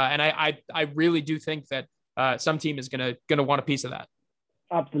 And I really do think that some team is gonna want a piece of that.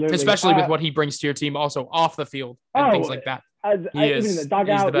 Absolutely. Especially with what he brings to your team also off the field and things like that. Even the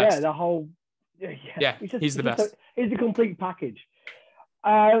dugout, the whole he's the best. He's a complete package.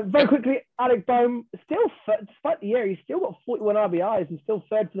 Very quickly, Alec Bohm, despite the year, he's still got 41 RBIs and still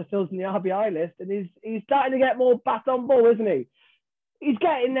third for the Phils in the RBI list. And he's starting to get more bat on ball, isn't he? He's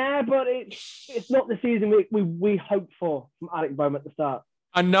getting there, but it's not the season we hoped for from Alec Bohm at the start.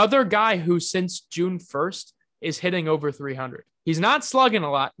 Another guy who since June 1st is hitting over 300. He's not slugging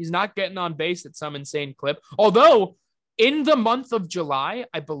a lot. He's not getting on base at some insane clip. Although in the month of July,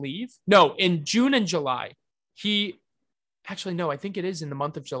 in June and July, I think it is in the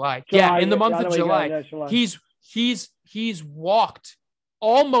month of July. In the month of July, he's walked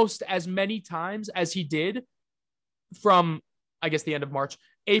almost as many times as he did from, I guess, the end of March,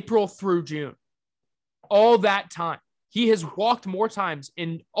 April through June. All that time. He has walked more times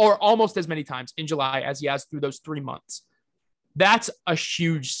or almost as many times in July as he has through those 3 months. That's a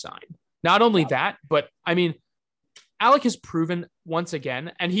huge sign. Not only that, but I mean, Alec has proven once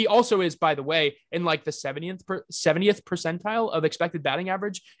again, and he also is, by the way, in like the 70th percentile of expected batting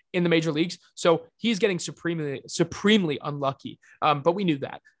average in the major leagues. So he's getting supremely unlucky. But we knew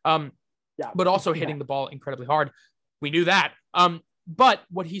that. But also hitting the ball incredibly hard. We knew that. But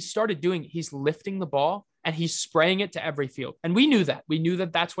what he started doing, he's lifting the ball and he's spraying it to every field. And we knew that. We knew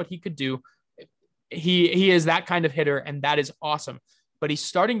that that's what he could do. He is that kind of hitter, and that is awesome. But he's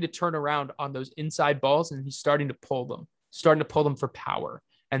starting to turn around on those inside balls, and he's starting to pull them for power.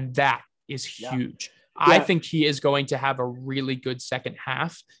 And that is huge. I think he is going to have a really good second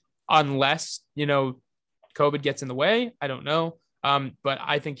half unless, COVID gets in the way. I don't know. But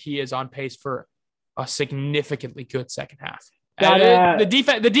I think he is on pace for a significantly good second half.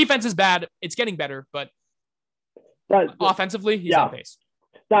 The defense is bad. It's getting better, but offensively, he's on pace.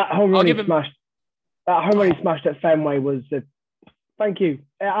 That home run he smashed at Fenway was thank you.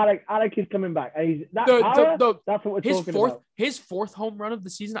 Alec is coming back. And that's what we're talking about. His fourth home run of the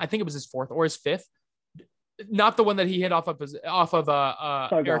season, I think it was his fourth or his fifth. Not the one that he hit off of Eric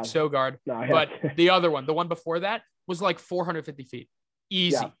Sogard, but the other one, the one before that, was like 450 feet.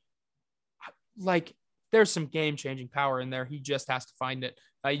 Easy. Yeah. Like, there's some game-changing power in there. He just has to find it.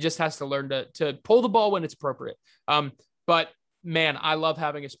 He just has to learn to pull the ball when it's appropriate. But man, I love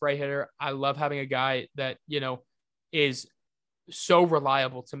having a spray hitter. I love having a guy that, is so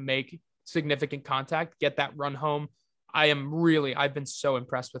reliable to make significant contact, get that run home. I've been so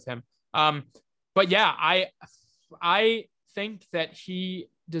impressed with him. But yeah, I think that he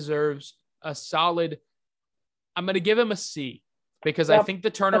deserves a solid, I'm going to give him a C because I think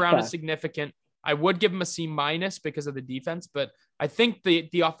the turnaround is significant. I would give him a C- because of the defense, but I think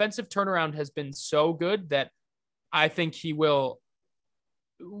the offensive turnaround has been so good that I think he will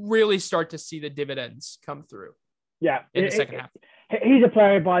really start to see the dividends come through. Yeah, in the second half. He's a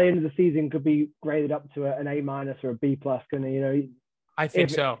player by the end of the season could be graded up to an A- or a B+. Couldn't he? I think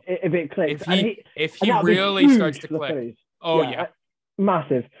so. If it clicks, if he really starts to click. Oh yeah,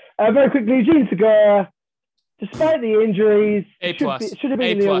 massive. Very quickly, Eugene Segura, despite the injuries, A+. should have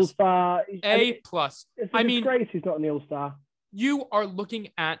been in the All-Star. A+. It's a disgrace he's not in the All-Star. You are looking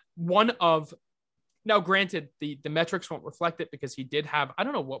at one of. Now, granted, the metrics won't reflect it because he did have, I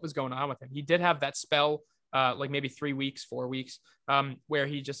don't know what was going on with him. He did have that spell, like maybe 3 weeks, 4 weeks, where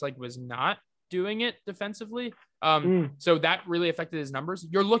he just like was not doing it defensively. So that really affected his numbers.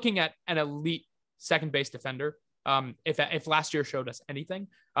 You're looking at an elite second base defender. If last year showed us anything,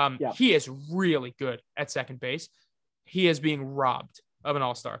 he is really good at second base. He is being robbed of an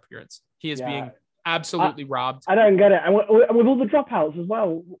All-Star appearance. He is being absolutely robbed. I don't get it. And with all the dropouts as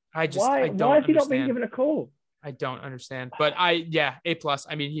well. I don't why has he not been given a call? I don't understand. But A+.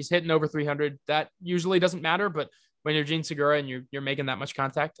 I mean, he's hitting over 300. That usually doesn't matter, but when you're Gene Segura and you're making that much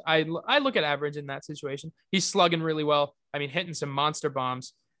contact, I look at average in that situation. He's slugging really well. I mean, hitting some monster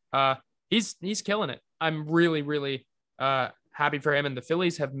bombs. He's killing it. I'm really, really happy for him. And the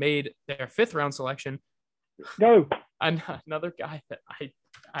Phillies have made their 5th round selection. Go. Another guy that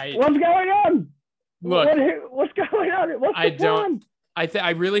I what's going on? Look, what's going on? What's the plan?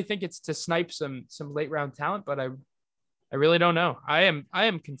 I really think it's to snipe some late round talent, but I really don't know. I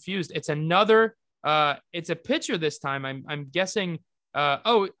am confused. It's another it's a pitcher this time. I'm guessing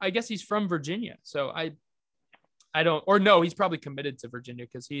I guess he's from Virginia. So I don't, or no, he's probably committed to Virginia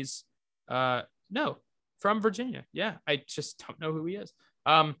because he's no, from Virginia. Yeah, I just don't know who he is.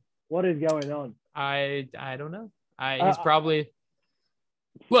 What is going on? I don't know. He's probably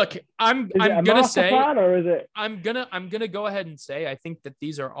look. I'm Is it a gonna master say plan, or is it? I'm gonna go ahead and say I think that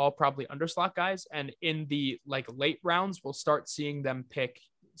these are all probably underslot guys, and in the like late rounds, we'll start seeing them pick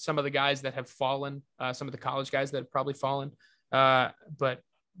some of the guys that have fallen, some of the college guys that have probably fallen. But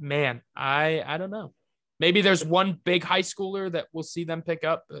man, I don't know. Maybe there's one big high schooler that we'll see them pick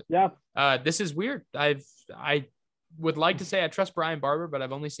up. But, Yeah. this is weird. I would like to say I trust Brian Barber, but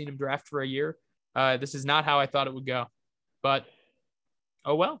I've only seen him draft for a year. This is not how I thought it would go. But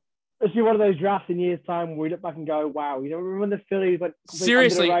oh well. It's one of those drafts in years' time where we look back and go, "Wow, you don't remember when the Phillies went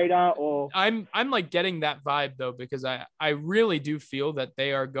seriously under the radar?" Or I'm like getting that vibe though, because I really do feel that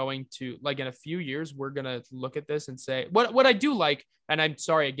they are going to, like, in a few years we're gonna look at this and say what I do like, and I'm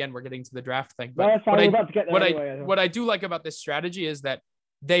sorry again we're getting to the draft thing, but no, that's fine. We're about to get there anyway. what I do like about this strategy is that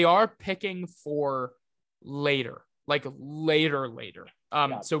they are picking for later.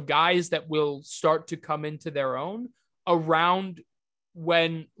 So guys that will start to come into their own around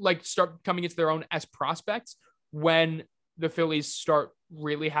when, like, start coming into their own as prospects when the Phillies start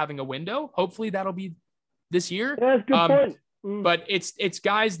really having a window. Hopefully that'll be this year. Yeah, that's a good point. But it's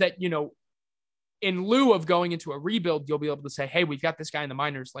guys that, in lieu of going into a rebuild, you'll be able to say, hey, we've got this guy in the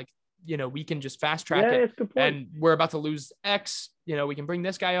minors. Like, we can just fast track it. That's a good point. And we're about to lose X, we can bring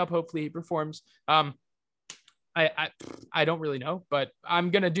this guy up. Hopefully he performs. I don't really know, but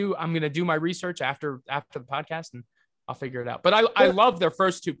I'm going to do my research after the podcast, and I'll figure it out. But I love their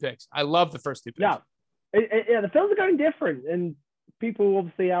first two picks. I love the first two picks. Yeah. The Phils are going different, and people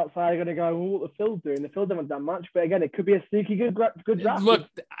obviously outside are going to go, well, what the Phils doing? The Phils haven't done much, but again, it could be a sneaky good draft. Look,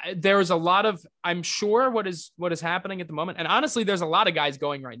 there is a lot of, I'm sure what is happening at the moment, and honestly, there's a lot of guys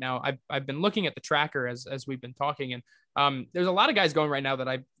going right now. I've been looking at the tracker as we've been talking, and there's a lot of guys going right now that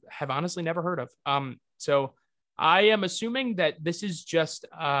I have honestly never heard of. So I am assuming that this is just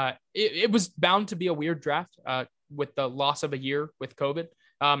it was bound to be a weird draft with the loss of a year with COVID.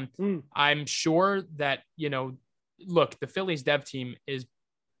 I'm sure that, look, the Phillies dev team is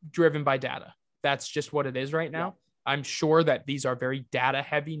driven by data. That's just what it is right now. Yeah. I'm sure that these are very data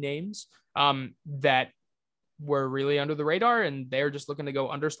heavy names that were really under the radar, and they're just looking to go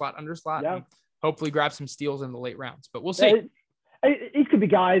underslot and hopefully grab some steals in the late rounds, but we'll see. It could be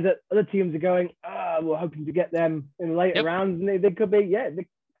guys that other teams are going, we're hoping to get them in the later rounds, and they could be, they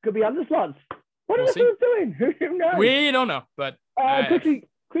could be underslots. What are the Phillies doing? Who knows? We don't know, but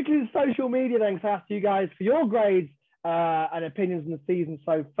quickly, social media then, to ask you guys for your grades and opinions on the season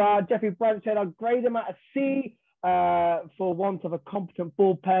so far. Jeffrey Branch said, I'll grade them at a C for want of a competent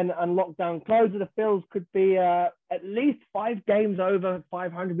bullpen and lockdown closer. The Phils could be at least 5 games over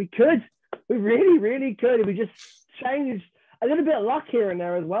 500. We really, really could if we just changed a little bit of luck here and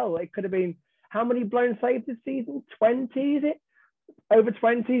there as well. It could have been, how many blown saves this season? 20, is it? Over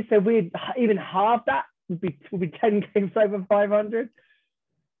 20. So if we even half that, would be 10 games over 500.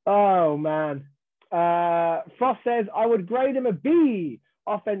 Oh, man. Frost says, I would grade him a B.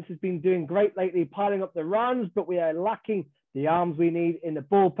 Offense has been doing great lately, piling up the runs, but we are lacking the arms we need in the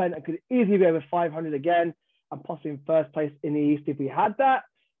bullpen and could easily be over 500 again and possibly in first place in the East if we had that.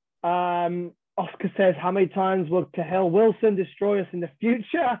 Oscar says, how many times will Cahill Wilson destroy us in the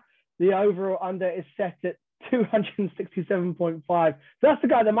future? The overall under is set at 267.5. So that's the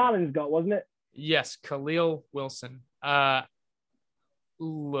guy the Marlins got, wasn't it? Yes, Khalil Wilson.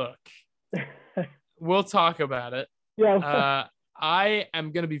 Look, we'll talk about it. Yeah. I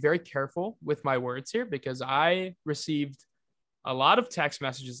am going to be very careful with my words here because I received a lot of text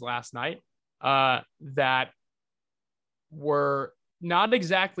messages last night that were not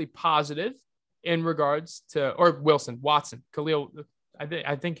exactly positive in regards to, or Watson, Khalil.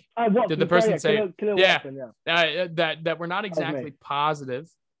 I think Watson, did the person say, Khalil yeah, Watson, that we're not exactly positive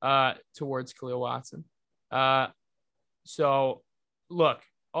towards Khalil Watson. So look,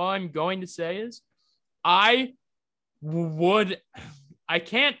 all I'm going to say is I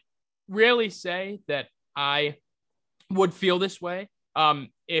can't really say that I would feel this way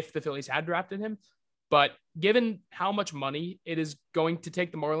if the Phillies had drafted him, but given how much money it is going to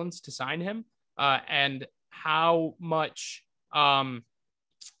take the Marlins to sign him and how much I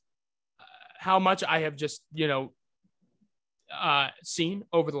have just, seen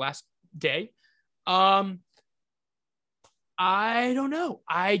over the last day, I don't know.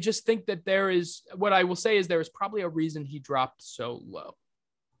 I just think that what I will say is there is probably a reason he dropped so low,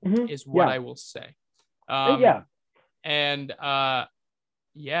 is what I will say. Yeah. And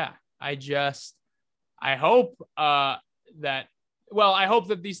yeah, I hope that, well, I hope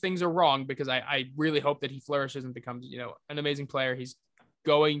that these things are wrong, because I really hope that he flourishes and becomes, an amazing player. He's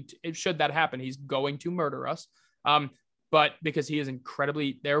going to, should that happen, he's going to murder us. But because he is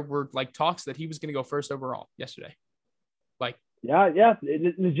incredibly, there were like talks that he was going to go first overall yesterday. Like, yeah,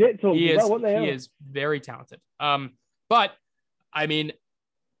 legit talk. He is very talented. But I mean,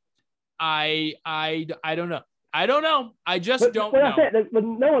 I don't know. I don't know. I just don't know. That's it. But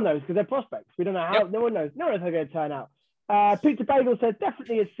no one knows, because they're prospects. We don't know how. Yep. No one knows. No one knows how they're going to turn out. Peter Bagel says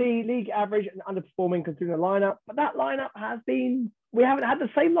definitely a C, league average and underperforming considering the lineup. But that lineup we haven't had the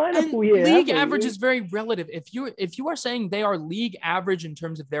same lineup all year. League average is very relative. If you are saying they are league average in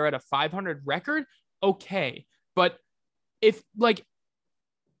terms of they're at a 500 record, okay. But if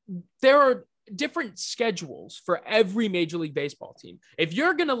there are different schedules for every Major League Baseball team. If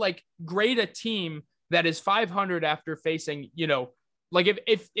you're going to grade a team that is 500 after facing,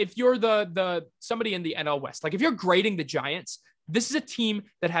 if you're the somebody in the NL West, if you're grading the Giants, this is a team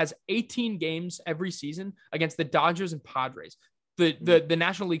that has 18 games every season against the Dodgers and Padres, the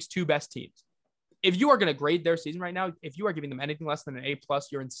National League's two best teams. If you are going to grade their season right now, if you are giving them anything less than an A+,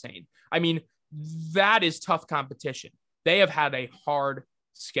 you're insane. I mean, that is tough competition. They have had a hard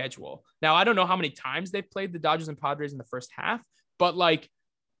schedule. Now, I don't know how many times they've played the Dodgers and Padres in the first half, but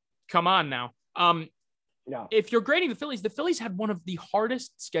come on now. No. If you're grading the Phillies had one of the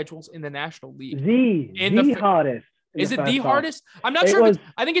hardest schedules in the National League. The hardest. Is it the hardest? I'm not sure.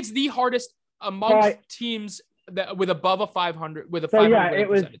 I think it's the hardest amongst teams that with above a 500 with a 500 it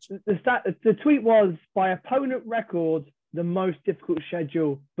was percentage. The tweet was by opponent record the most difficult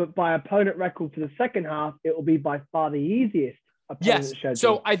schedule, but by opponent record for the second half it will be by far the easiest opponent schedule.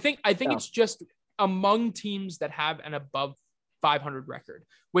 So I think it's just among teams that have an above 500 record,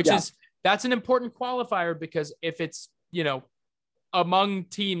 which is that's an important qualifier, because if it's among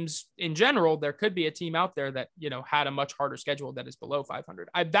teams in general, there could be a team out there that had a much harder schedule that is below 500.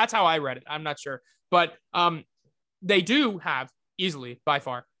 That's how I read it. I'm not sure, but they do have easily by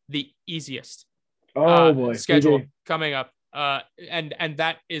far the easiest schedule coming up, and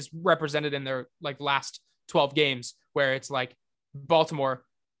that is represented in their last 12 games, where it's Baltimore,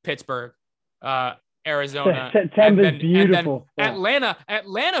 Pittsburgh, Arizona, September's beautiful. And then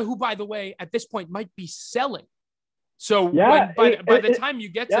Atlanta, who by the way at this point might be selling. So by the time you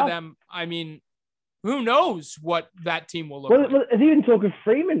get to them, I mean, who knows what that team will look like? Well, there's even talk of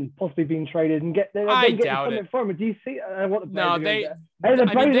Freeman possibly being traded and I doubt it. From. Do you see what the Braves no,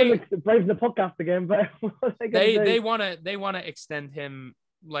 the Braves in the podcast again, but they want to extend him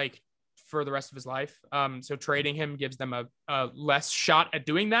for the rest of his life. So trading him gives them a less shot at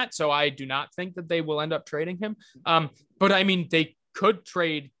doing that. So I do not think that they will end up trading him. But I mean, they could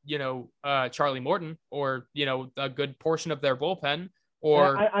trade, Charlie Morton or, a good portion of their bullpen.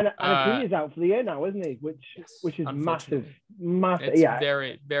 Or Acuna's out for the year now, isn't he? Which is massive. It's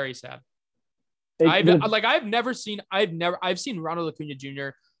very, very sad. I've seen Ronald Acuna Jr.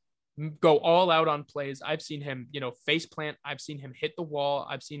 go all out on plays. I've seen him, face plant. I've seen him hit the wall.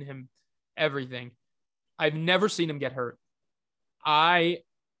 I've seen him everything. I've never seen him get hurt.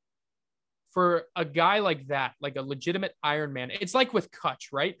 For a guy like that, a legitimate Iron Man, it's like with Kutch,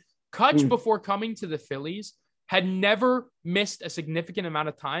 right? Kutch before coming to the Phillies had never missed a significant amount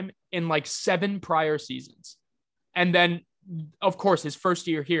of time in 7 prior seasons. And then, of course, his first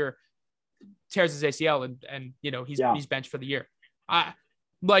year here tears his ACL and he's benched for the year.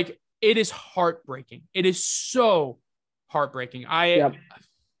 It is heartbreaking. It is so heartbreaking. I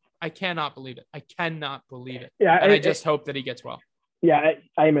cannot believe it. I cannot believe it. Yeah, and I just hope that he gets well. Yeah,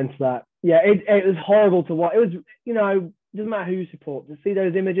 amen to that. Yeah, it was horrible to watch. It was, it doesn't matter who you support. To see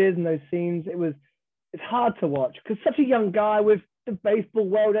those images and those scenes, it's hard to watch, because such a young guy with the baseball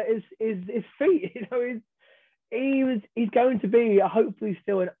world at his feet. He's going to be hopefully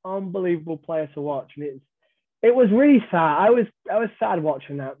still an unbelievable player to watch, and it was really sad. I was sad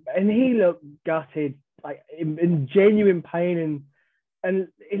watching that, and he looked gutted, in genuine pain, and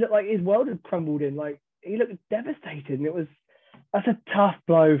he looked like his world had crumbled in. He looked devastated, and that's a tough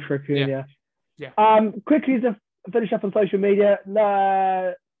blow for Acuna. Yeah. Quickly to finish up on social media,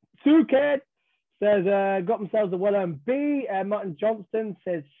 Suked says got themselves a well-earned B. Martin Johnston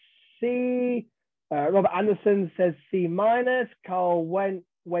says C. Robert Anderson says C-. Carl went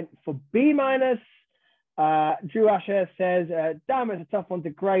for B-. Drew Asher says, damn, it's a tough one to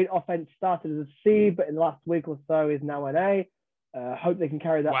grade. Offense started as a C, but in the last week or so is now an A. Hope they can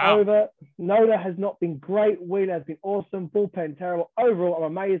carry that over. Noda has not been great. Wheeler has been awesome. Bullpen terrible. Overall,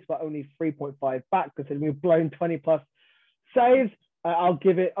 I'm amazed, but only 3.5 back, considering we've blown 20 plus saves. I'll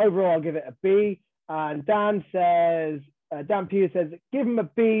give it a B. And Dan says, Dan Pugh says, give him a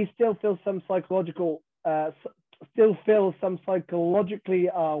B. Still feels some psychologically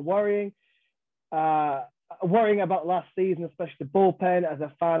worrying. Worrying about last season, especially the bullpen. As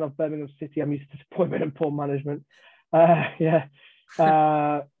a fan of Birmingham City, I'm used to disappointment and poor management. Right, yeah.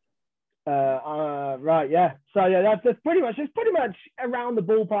 So yeah, that's pretty much around the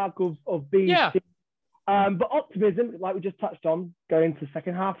ballpark of B. Yeah. But optimism, like we just touched on, going into the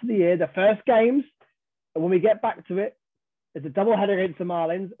second half of the year, the first games, and when we get back to it, there's a doubleheader against the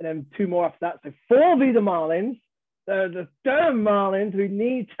Marlins, and then 2 more after that. So 4 v the Marlins, the Durham Marlins, who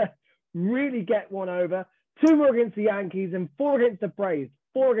need to really get one over. 2 more against the Yankees, and 4 against the Braves,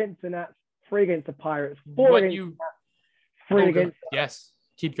 4 against the Nats, 3 against the Pirates, 4 against the Nats, 3 against. Yes,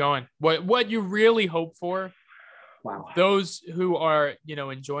 keep going. What you really hope for? Wow. Those who are,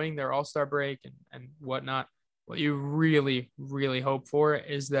 enjoying their All-Star break and whatnot, what you really, really hope for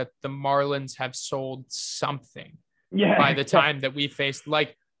is that the Marlins have sold something by the time that we face,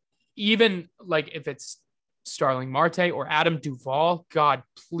 even if it's Starling Marte or Adam Duvall, God,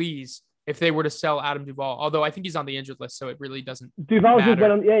 please, if they were to sell Adam Duvall, although I think he's on the injured list, so it really doesn't Duvall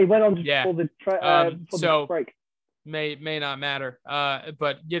matter. He went on for the break. May not matter.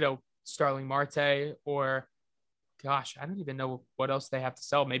 But, Starling Marte or, gosh, I don't even know what else they have to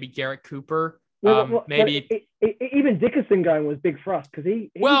sell. Maybe Garrett Cooper. Maybe even Dickerson going was big for us because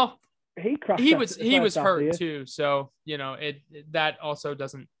he crushed. He was hurt too, so that also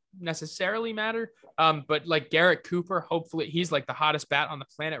doesn't necessarily matter. But like Garrett Cooper, hopefully he's like the hottest bat on the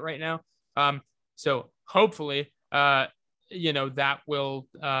planet right now. So hopefully, that will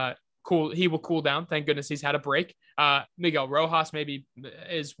cool. He will cool down. Thank goodness he's had a break. Miguel Rojas maybe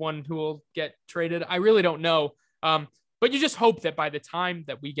is one who will get traded. I really don't know. But you just hope that by the time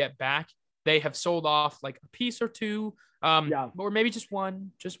that we get back, they have sold off like a piece or 2, or maybe just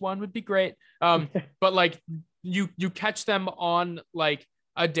one. Just one would be great. But like you catch them on like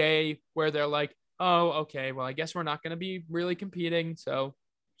a day where they're like, oh, okay, well, I guess we're not going to be really competing. So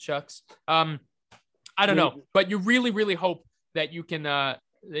shucks. I don't know, but you really, really hope that you can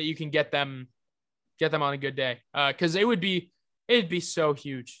get them on a good day. Cause it'd be so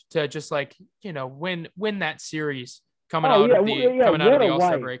huge to just like, win that series coming out of the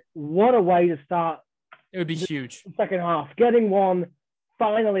All-Star break. What a way to start. It would be huge. Second half, getting one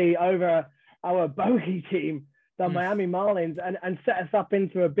finally over our bogey team, the Miami Marlins, and set us up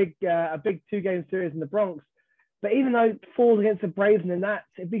into a big 2-game series in the Bronx. But even though it falls against the Braves and the Nats,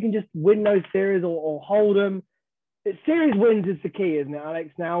 if we can just win those series or hold them, series wins is the key, isn't it,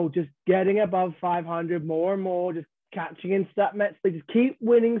 Alex? Now just getting above 500 more and more, just catching in stat Mets. They just keep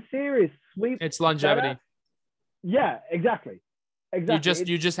winning series. Sweep. It's longevity. Yeah, exactly. You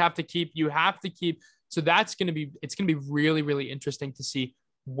just have to keep. So it's going to be really, really interesting to see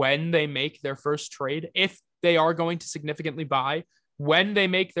when they make their first trade, if they are going to significantly buy, when they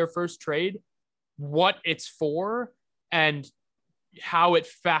make their first trade, what it's for, and how it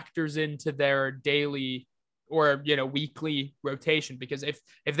factors into their daily or weekly rotation. Because if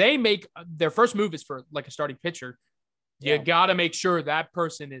they make their first move is for like a starting pitcher, you got to make sure that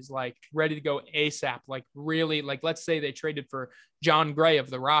person is like ready to go ASAP. Like really, like let's say they traded for John Gray of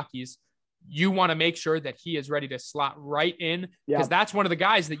the Rockies. You want to make sure that he is ready to slot right in, because that's one of the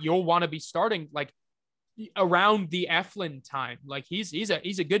guys that you'll want to be starting like around the Eflin time. Like he's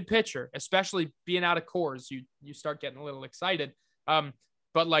a good pitcher, especially being out of Coors. You start getting a little excited.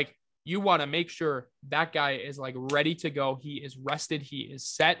 But like you want to make sure that guy is like ready to go. He is rested. He is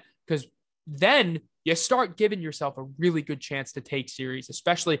set, because then you start giving yourself a really good chance to take series,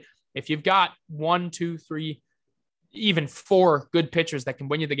 especially if you've got 1, 2, 3, even 4 good pitchers that can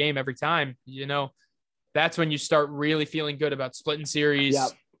win you the game every time. That's when you start really feeling good about splitting series,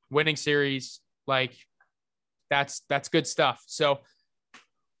 winning series. Like that's good stuff. So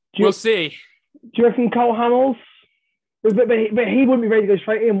we'll see. Do you reckon Cole Hamels? But he wouldn't be ready to go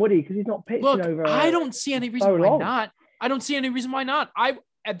straight in, would he? Because he's not pitching over. I don't see any reason why not. I don't see any reason why not.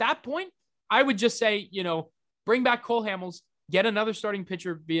 At that point, I would just say, bring back Cole Hamels, get another starting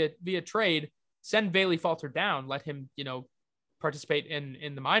pitcher via trade, send Bailey Falter down, let him, participate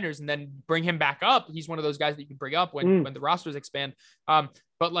in the minors, and then bring him back up. He's one of those guys that you can bring up when the rosters expand.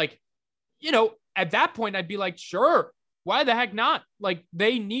 But like, at that point, I'd be like, sure, why the heck not? Like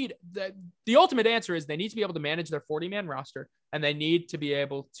they need the ultimate answer is they need to be able to manage their 40-man roster, and they need to be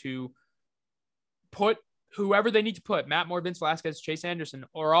able to put whoever they need to put, Matt Moore, Vince Velasquez, Chase Anderson,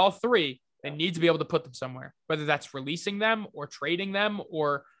 or all 3. They need to be able to put them somewhere, whether that's releasing them or trading them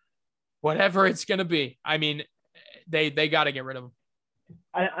or whatever it's going to be. I mean, they got to get rid of them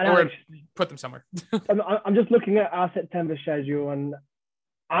or put them somewhere. I'm just looking at our September schedule, and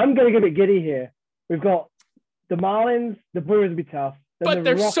I'm going to get a bit giddy here. We've got the Marlins. The Brewers will be tough. Then But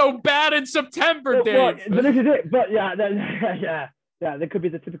they're so bad in September, Dave. But this is it. But yeah, yeah, there could be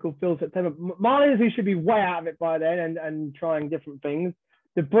the typical Phil September. Marlins, who should be way out of it by then and trying different things.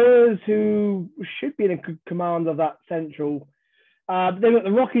 The Brewers, who should be in command of that Central. They've got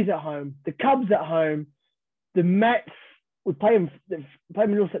the Rockies at home, the Cubs at home, the Mets. We play them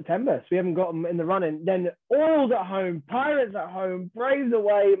until September, so we haven't got them in the running. Then Orioles at home, Pirates at home, Braves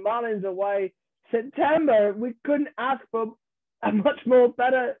away, Marlins away. September, we couldn't ask for a much more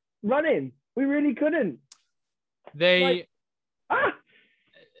better running. We really couldn't.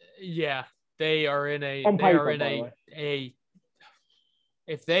 Yeah, they are in a. On they paper, are in a.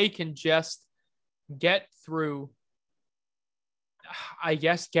 If they can just get through, I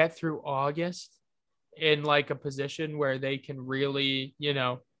guess, get through August in like a position where they can really,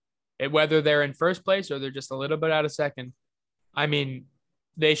 whether they're in first place or they're just a little bit out of second, I mean,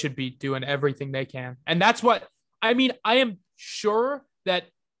 they should be doing everything they can. And that's what, I mean, I am sure that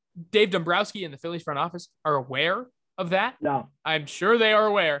Dave Dombrowski and the Phillies front office are aware of that. No. I'm sure they are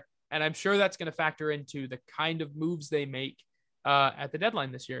aware. And I'm sure that's going to factor into the kind of moves they make at the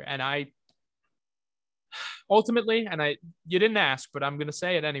deadline this year. And I ultimately, you didn't ask, but I'm going to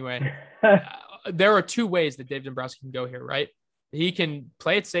say it anyway. There are two ways that Dave Dombrowski can go here, right? He can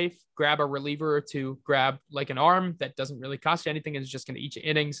play it safe, grab a reliever or two, grab like an arm that doesn't really cost you anything and is just going to eat you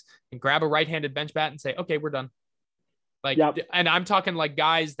innings, and grab a right-handed bench bat and say, okay, we're done. Like, yep. And I'm talking like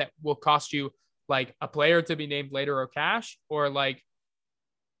guys that will cost you like a player to be named later or cash, or like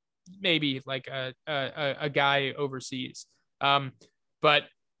maybe like a guy overseas. But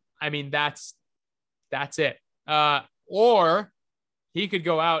I mean, that's it. Or he could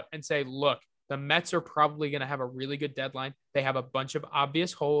go out and say, look, the Mets are probably going to have a really good deadline. They have a bunch of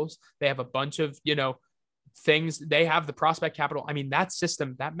obvious holes. They have a bunch of, things. They have the prospect capital. I mean, that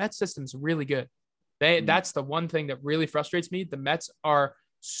Mets system is really good. That's the one thing that really frustrates me. The Mets are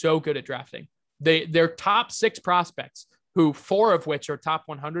so good at drafting. Their top 6 prospects, who 4 of which are top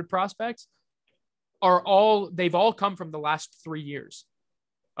 100 prospects, they've all come from the last 3 years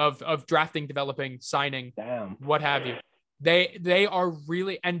of drafting, developing, signing, what have you. They are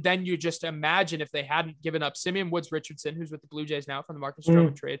really, and then you just imagine if they hadn't given up Simeon Woods Richardson, who's with the Blue Jays now from the Marcus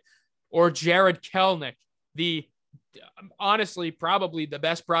Stroman trade, or Jared Kelenic, honestly, probably the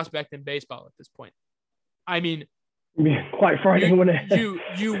best prospect in baseball at this point. I mean, quite frightening, wouldn't it?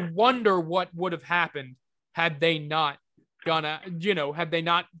 You wonder what would have happened had they not had they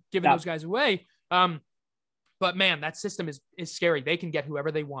not given those guys away. But man, that system is scary. They can get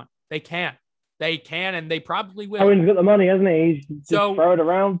whoever they want. They can, and they probably will. Owen's got the money, hasn't he? Just throw it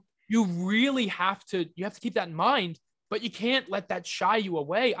around. You really have to keep that in mind, but you can't let that shy you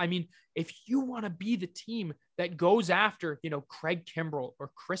away. I mean, if you want to be the team that goes after, Craig Kimbrell or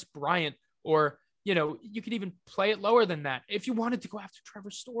Chris Bryant, or, you could even play it lower than that. If you wanted to go after Trevor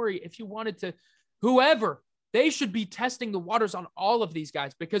Story, if you wanted to, whoever, they should be testing the waters on all of these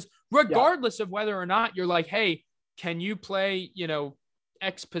guys, because regardless of whether or not you're like, hey, can you play,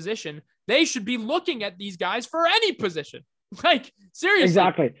 X position? They should be looking at these guys for any position. Like, seriously.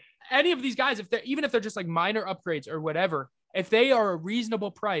 Exactly. Any of these guys, even if they're just like minor upgrades or whatever, if they are a reasonable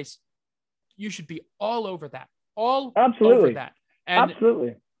price, you should be all over that. Over that. And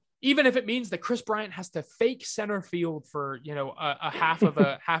absolutely. Even if it means that Chris Bryant has to fake center field for, a half of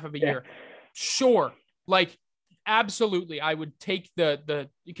a year. Sure. Like, absolutely. I would take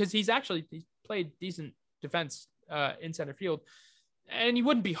because he's played decent defense in center field, and he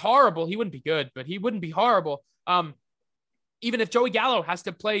wouldn't be horrible. He wouldn't be good, but he wouldn't be horrible. Even if Joey Gallo has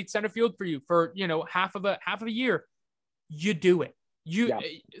to play center field for you for, half of a year, you do it.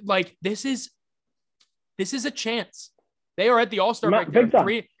 Like, this is a chance. They are at the All-Star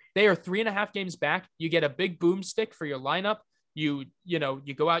break. They are 3.5 games back. You get a big boomstick for your lineup. You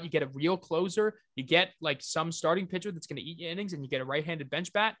go out, you get a real closer, you get like some starting pitcher that's going to eat you innings, and you get a right-handed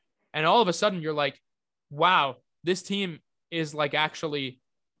bench bat. And all of a sudden you're like, wow, this team is like actually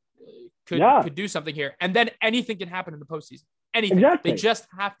could do something here. And then anything can happen in the postseason. Anything. Exactly. They just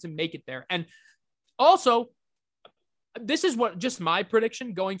have to make it there. And also, this is just my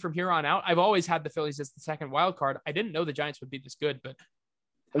prediction going from here on out. I've always had the Phillies as the second wild card. I didn't know the Giants would be this good, but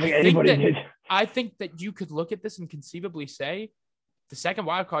I think that you could look at this and conceivably say the second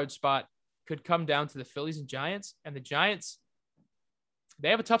wild card spot could come down to the Phillies and Giants. And the Giants, they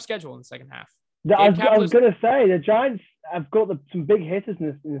have a tough schedule in the second half. I was going to say, the Giants have got some big hitters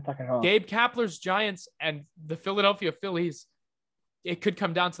in the second half. Gabe Kapler's Giants and the Philadelphia Phillies, it could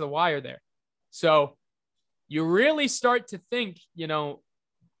come down to the wire there. So you really start to think,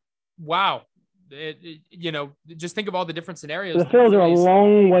 wow, just think of all the different scenarios. The Phils are a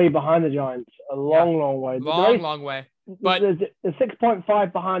long way behind the Giants. Long way. Long way. But they're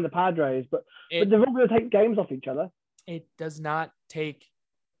 6.5 behind the Padres, but they're all going to take games off each other. It does not take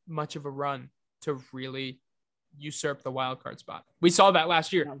much of a run to really usurp the wild card spot. We saw that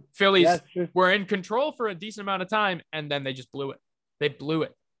last year. Phillies were in control for a decent amount of time, and then they just blew it. They blew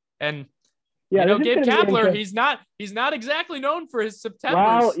it. And Gabe Kapler, he's not exactly known for his September.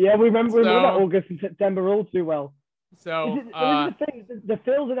 Well, yeah, we remember that August and September all too well. So this is the thing. The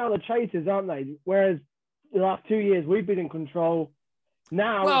Phils are now the chasers, aren't they? Whereas the last 2 years we've been in control.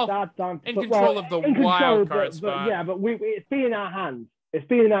 Now it's our time to control of the wild card spot. But it's been in our hands. It's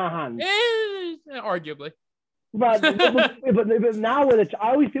been in our hands. Arguably. But now I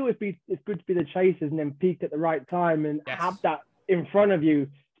always feel it's good to be the chasers and then peak at the right time and have that in front of you,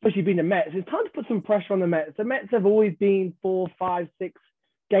 especially being the Mets. It's time to put some pressure on the Mets. The Mets have always been 4, 5, 6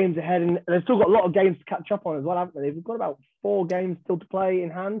 games ahead, and they've still got a lot of games to catch up on as well, haven't they? They've got about 4 games still to play in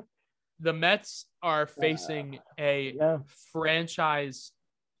hand. The Mets are facing a franchise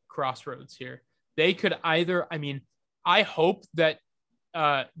crossroads here. They could either, I hope that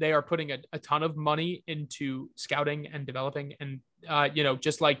they are putting a ton of money into scouting and developing and,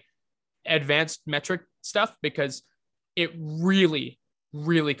 just like advanced metric stuff, because it really,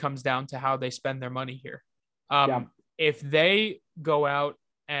 really comes down to how they spend their money here. If they go out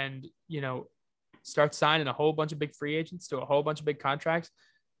and, start signing a whole bunch of big free agents to a whole bunch of big contracts,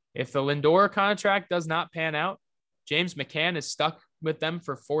 if the Lindor contract does not pan out, James McCann is stuck with them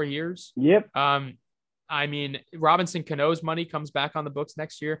for 4 years. Yep. Robinson Cano's money comes back on the books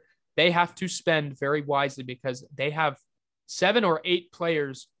next year. They have to spend very wisely because they have 7 or 8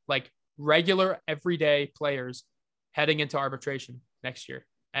 players, like regular everyday players, heading into arbitration next year.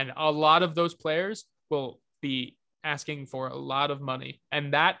 And a lot of those players will be asking for a lot of money,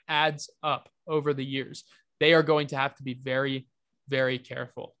 and that adds up over the years. They are going to have to be very, very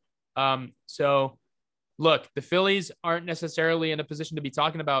careful. So look, the Phillies aren't necessarily in a position to be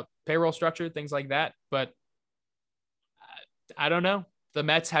talking about payroll structure, things like that, but I don't know. The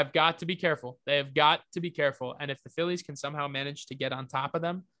Mets have got to be careful. They have got to be careful. And if the Phillies can somehow manage to get on top of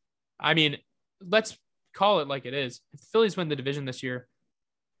them, let's call it like it is. If the Phillies win the division this year,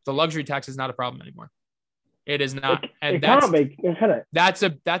 the luxury tax is not a problem anymore. It is not. That's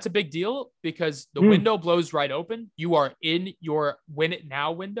a big deal because the window blows right open. You are in your win it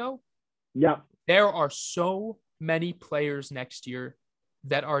now window. Yeah. There are so many players next year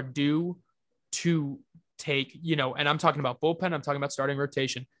that are due to take, and I'm talking about bullpen. I'm talking about starting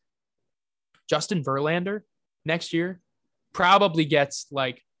rotation. Justin Verlander next year probably gets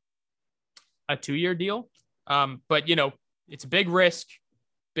like a 2-year deal. But it's a big risk,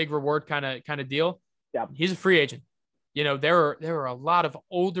 big reward kind of deal. Yeah. He's a free agent. There are a lot of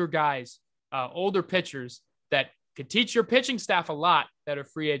older guys, older pitchers that could teach your pitching staff a lot that are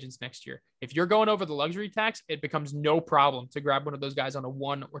free agents next year. If you're going over the luxury tax, it becomes no problem to grab one of those guys on a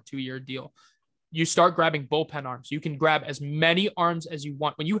 1 or 2-year deal. You start grabbing bullpen arms. You can grab as many arms as you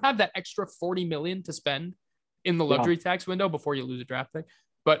want. When you have that extra $40 million to spend in the luxury tax window before you lose a draft pick,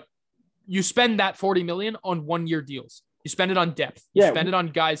 but you spend that $40 million on 1-year deals. You spend it on depth. You spend it on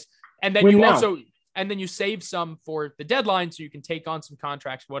guys. And then you save some for the deadline so you can take on some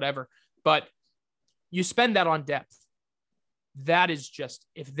contracts, whatever. But you spend that on depth. That is just,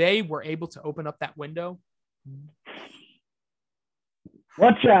 if they were able to open up that window.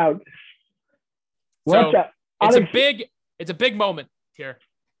 Watch out. It's a big moment here.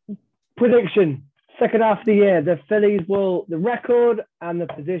 Prediction. Second half of the year, the Phillies the record and the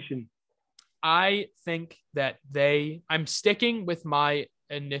position. I think that I'm sticking with my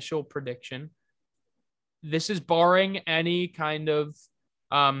initial prediction. This is barring any kind of,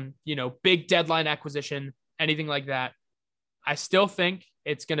 big deadline acquisition, anything like that. I still think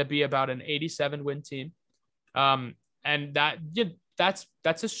it's going to be about an 87 win team. And that's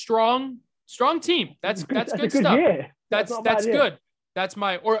a strong team. That's good stuff. Year. That's good. That's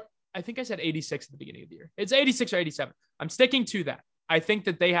I think I said 86 at the beginning of the year. It's 86 or 87. I'm sticking to that. I think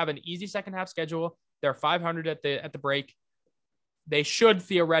that they have an easy second half schedule. They're 500 at the break. They should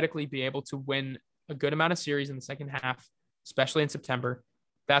theoretically be able to win a good amount of series in the second half, especially in September.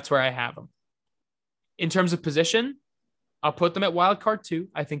 That's where I have them. In terms of position, I'll put them at wild card 2.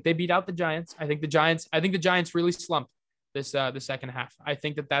 I think they beat out the Giants. I think the Giants really slumped this the second half. I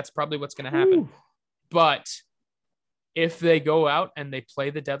think that's probably what's going to happen. Ooh. But if they go out and they play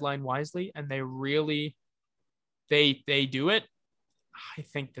the deadline wisely and they really they do it, I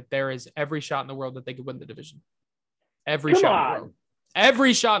think that there is every shot in the world that they could win the division. Every shot in the world.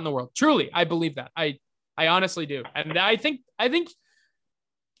 Every shot in the world. Truly, I believe that. I honestly do. And I think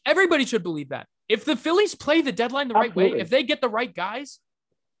everybody should believe that. if the Phillies play the deadline the right way, Absolutely. if they get the right guys,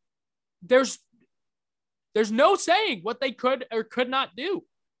 there's no saying what they could or could not do.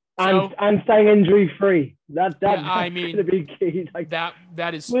 So, and staying injury free. That's I mean, gonna be key. Like, that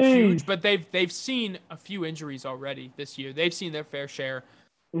is please. huge. But they've seen a few injuries already this year. They've seen their fair share.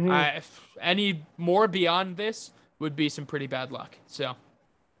 If any more beyond this would be some pretty bad luck. So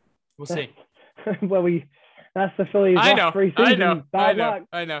we'll see. Well, that's the Phillies. I know. Pre-season. Bad I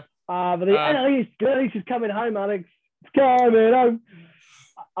luck. know. But the NL East is coming home, Alex. It's coming home.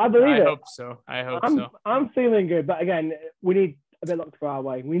 I believe it. I hope so. I'm feeling good, but again, we need a bit of luck to go our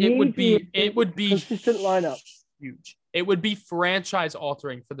way. It would be consistent lineup. Huge. It would be franchise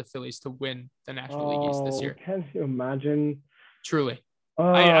altering for the Phillies to win the National League East this year. Can you imagine? Truly.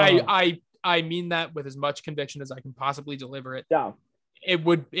 Oh. I mean that with as much conviction as I can possibly deliver it. Yeah. It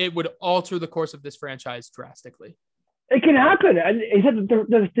would alter the course of this franchise drastically. It can happen. And he said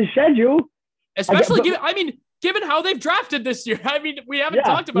the schedule. Especially given how they've drafted this year. I mean, we haven't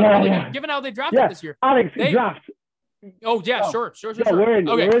talked about it really. Given how they drafted this year. Alex, draft. Oh, yeah, sure. We're in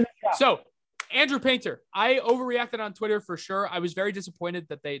the draft. So, Andrew Painter, I overreacted on Twitter for sure. I was very disappointed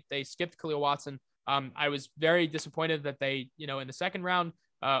that they skipped Khalil Watson. I was very disappointed that they, in the second round,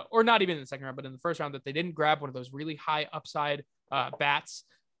 or not even in the second round, but in the first round, that they didn't grab one of those really high upside bats.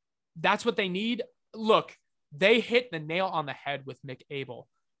 That's what they need. Look, they hit the nail on the head with Mick Abel.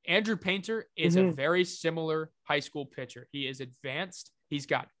 Andrew Painter is a very similar high school pitcher. He is advanced. He's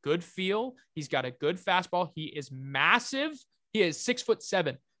got good feel. He's got a good fastball. He is massive. He is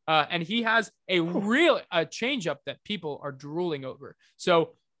 6'7", and he has a changeup that people are drooling over.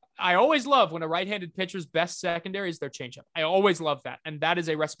 So I always love when a right-handed pitcher's best secondary is their changeup. I always love that, and that is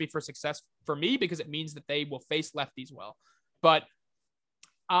a recipe for success for me because it means that they will face lefties well. But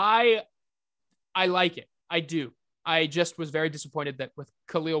I like it. I do. I just was very disappointed that with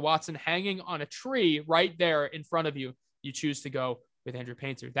Khalil Watson hanging on a tree right there in front of you, you choose to go with Andrew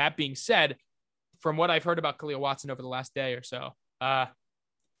Painter. That being said, from what I've heard about Khalil Watson over the last day or so,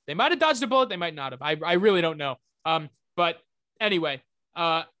 they might have dodged a bullet. They might not have. I really don't know. But anyway,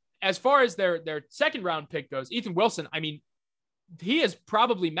 as far as their second round pick goes, Ethan Wilson, I mean, he is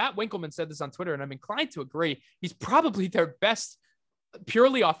probably, Matt Winkelman said this on Twitter, and I'm inclined to agree. He's probably their best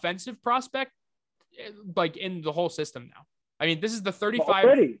purely offensive prospect, like in the whole system now. I mean, this is the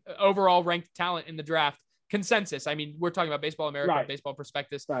 35 overall ranked talent in the draft consensus. I mean, we're talking about Baseball America, Baseball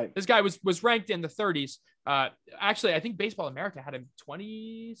Prospectus. Right. This guy was ranked in the 30s. Actually, I think Baseball America had him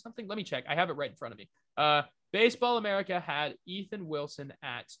 20 something. Let me check. I have it right in front of me. Baseball America had Ethan Wilson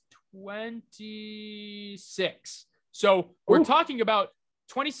at 26. So we're talking about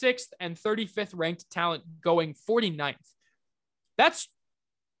 26th and 35th ranked talent going 49th. That's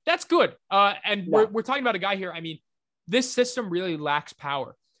good. And we're talking about a guy here. I mean, this system really lacks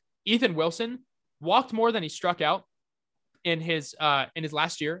power. Ethan Wilson walked more than he struck out in his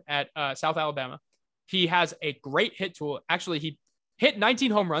last year at South Alabama. He has a great hit tool. Actually, he hit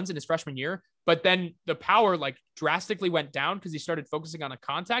 19 home runs in his freshman year, but then the power drastically went down because he started focusing on a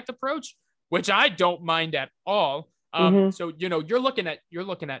contact approach, which I don't mind at all. So you're looking at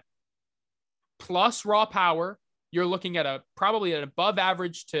plus raw power. You're looking at probably an above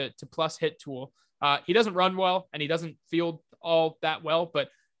average to plus hit tool. He doesn't run well and he doesn't field all that well, but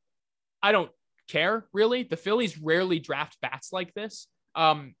I don't care really. The Phillies rarely draft bats like this.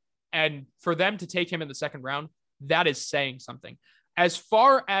 And for them to take him in the second round, that is saying something. As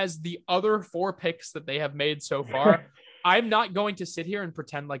far as the other 4 picks that they have made so far, I'm not going to sit here and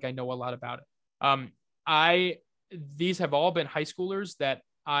pretend like I know a lot about it. These have all been high schoolers that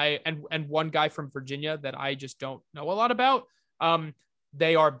and one guy from Virginia that I just don't know a lot about.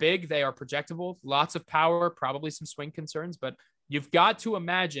 They are big. They are projectable, lots of power, probably some swing concerns, but you've got to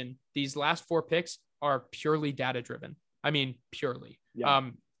imagine these last 4 picks are purely data driven. I mean, purely,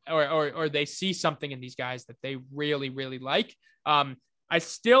 or they see something in these guys that they really, really like. I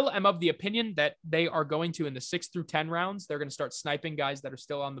still am of the opinion that they are going to, in the 6 through 10 rounds, they're going to start sniping guys that are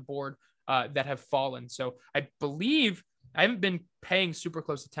still on the board that have fallen. So I believe, I haven't been paying super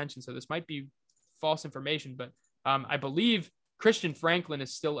close attention, so this might be false information, but I believe Christian Franklin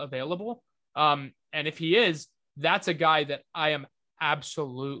is still available. And if he is, that's a guy that I am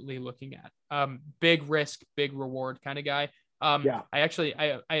absolutely looking at. Big risk, big reward kind of guy.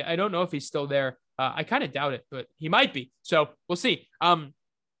 I don't know if he's still there. I kind of doubt it, but he might be. So we'll see.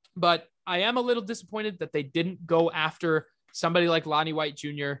 But I am a little disappointed that they didn't go after somebody like Lonnie White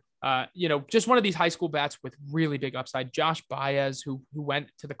Jr., just one of these high school bats with really big upside. Josh Baez, who went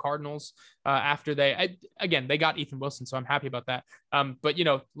to the Cardinals after they got Ethan Wilson, so I'm happy about that. But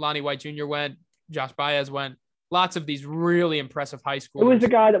Lonnie White Jr. went, Josh Baez went. lots of these really impressive high schoolers. Who was the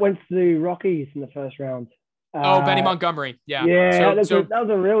guy that went to the Rockies in the first round? Benny Montgomery. Yeah. Yeah, that was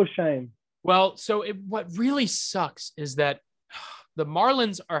a real shame. Well, what really sucks is that the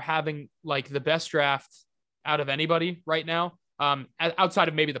Marlins are having like the best draft out of anybody right now. Outside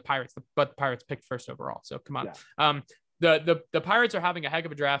of maybe the Pirates, but the Pirates picked first overall. So come on. Yeah. The Pirates are having a heck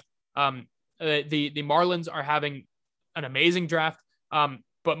of a draft. The Marlins are having an amazing draft.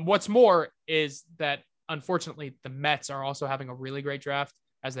 But what's more is that unfortunately the Mets are also having a really great draft,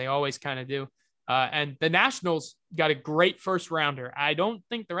 as they always kind of do. And the Nationals got a great first rounder. I don't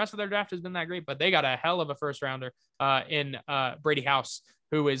think the rest of their draft has been that great, but they got a hell of a first rounder in Brady House,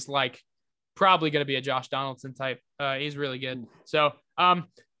 who is like probably going to be a Josh Donaldson type. He's really good. So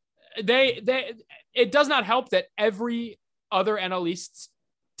it does not help that every other NL East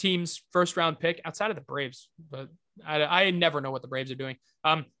team's first round pick outside of the Braves, but I never know what the Braves are doing.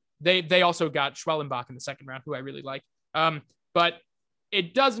 They also got Schwellenbach in the second round, who I really like. But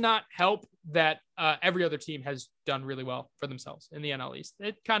it does not help that every other team has done really well for themselves in the NL East.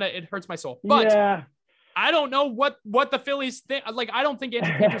 It hurts my soul. But yeah. I don't know what the Phillies think. Like, I don't think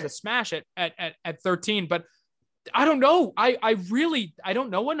Andrew Painter's a smash at 13, but I don't know. I don't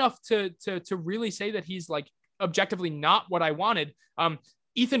know enough to really say that he's like objectively not what I wanted.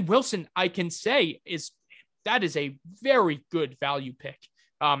 Ethan Wilson, I can say is a very good value pick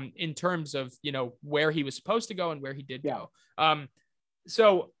in terms of, where he was supposed to go and where he did go.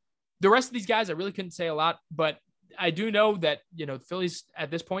 So the rest of these guys, I really couldn't say a lot, but I do know that, the Phillies at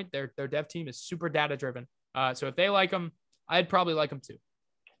this point, their dev team is super data driven. So if they like them, I'd probably like them too.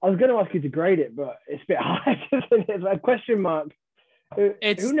 I was going to ask you to grade it, but it's a bit hard. It's a question mark. Who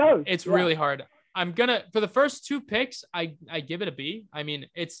knows? It's really hard. For the first two picks, I give it a B. I mean,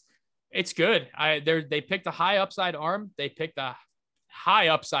 it's good. They picked a high upside arm. They picked a high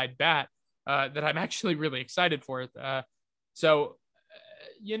upside bat that I'm actually really excited for. So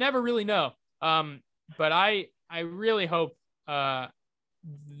you never really know. But I really hope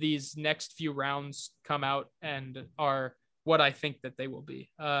these next few rounds come out and are what I think that they will be.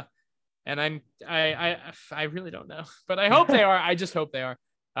 And I really don't know, but I hope they are. I just hope they are.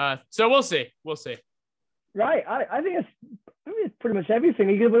 So we'll see. Right. I think it's pretty much everything.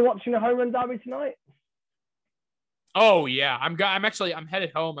 Are you going to be watching a home run derby tonight? Oh yeah. I'm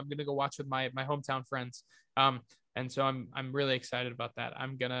headed home. I'm going to go watch with my hometown friends. And so I'm really excited about that.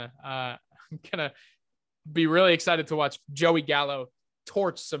 I'm gonna be really excited to watch Joey Gallo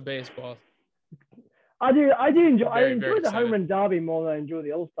torch some baseball. I do enjoy the home run derby more than I enjoy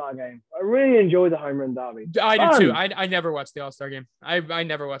the All-Star game. I really enjoy the home run derby. I do too. I never watched the All-Star game. I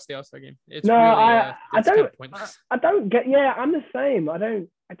never watched the All-Star game. It's no, really, I don't. I don't get. Yeah, I'm the same. I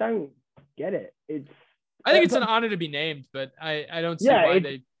don't get it. I think it's an honor to be named, but I don't see why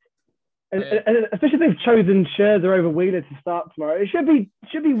they. And especially if they've chosen Scherzer over Wheeler to start tomorrow. It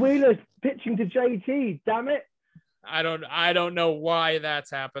should be Wheeler pitching to JT. Damn it! I don't know why that's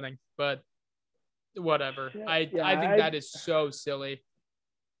happening, but whatever. I think that is so silly.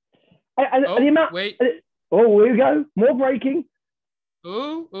 Wait. Oh, here we go. More breaking.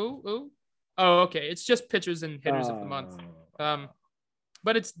 Ooh. Oh, okay. It's just pitchers and hitters of the month.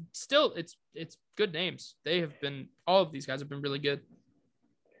 But it's still it's good names. All of these guys have been really good.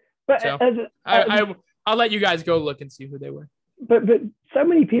 But so I'll let you guys go look and see who they were. But so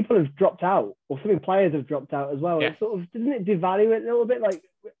many people have dropped out, or so many players have dropped out as well. Yeah. It sort of doesn't it devalue it a little bit? Like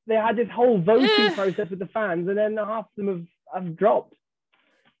they had this whole voting process with the fans, and then half of them have dropped.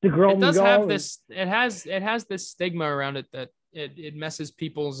 DeGrom it does gone. Have this. It has this stigma around it that it messes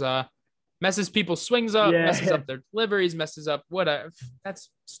people's swings up, messes up their deliveries, messes up whatever. That's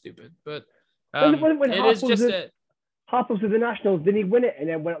stupid. But when it is just Harper was with the Nationals, didn't he win it and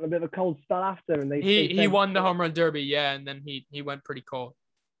then went on a bit of a cold spell after? And he won the home run derby, yeah, and then he went pretty cold.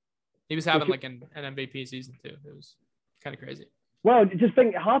 He was having like an MVP season too. It was kind of crazy. Well, just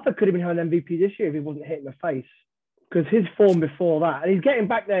think Harper could have been having an MVP this year if he wasn't hit in the face, because his form before that, and he's getting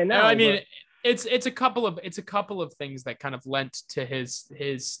back there now. I mean, it's a couple of things that kind of lent to his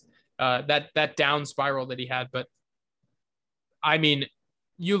that down spiral that he had, but I mean.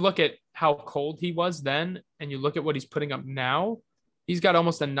 You look at how cold he was then, and you look at what he's putting up now. He's got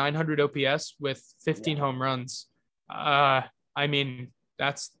almost a 900 OPS with 15 home runs. I mean,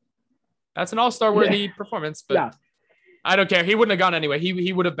 that's an all-star worthy performance, but I don't care. He wouldn't have gone anyway.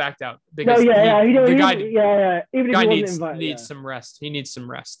 He would have backed out because the guy needs some rest. He needs some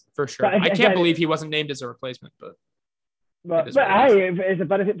rest for sure. I can't believe he wasn't named as a replacement, but hey, it's a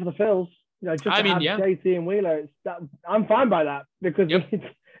benefit for the Phils. Just to have JT and Wheeler, I'm fine by that because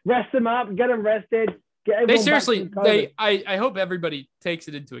rest them up, get them rested. Get They everyone back seriously, from COVID. I hope everybody takes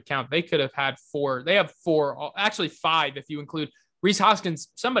it into account. They could have had 4. They have 4, actually 5 if you include Rhys Hoskins.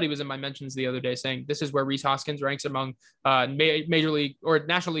 Somebody was in my mentions the other day saying this is where Rhys Hoskins ranks among major league or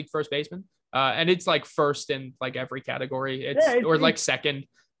National League first baseman. And it's like first in like every category. Or like second.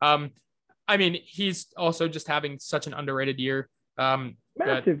 I mean, he's also just having such an underrated year.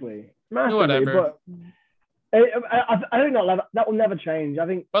 Massively. Whatever. But I think that will never change. I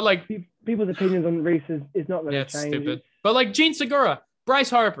think, but like people's opinions on Reese is not going to it's change. stupid. But like Gene Segura, Bryce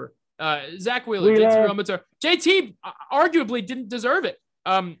Harper, Zach Wheeler, JT Realmuto, JT arguably didn't deserve it.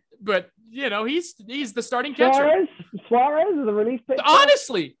 But you know he's the starting catcher. Suarez is a relief pitcher.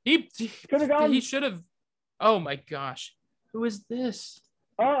 Honestly, he could have gone. He should have. Oh my gosh, who is this?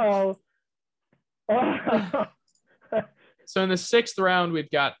 Oh. So in the 6th round, we've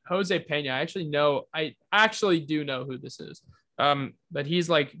got Jose Pena. I actually do know who this is. But he's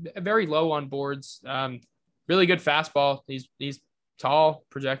like very low on boards. Really good fastball. He's tall,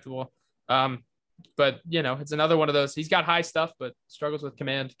 projectable. But you know, it's another one of those. He's got high stuff, but struggles with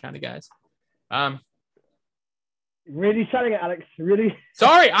command kind of guys. Really shouting at Alex. Really.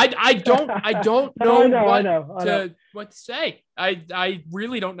 Sorry, I don't know what to say. I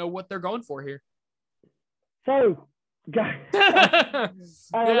really don't know what they're going for here. So, guys. I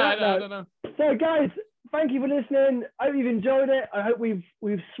don't know. So, guys, thank you for listening. I hope you've enjoyed it. I hope we've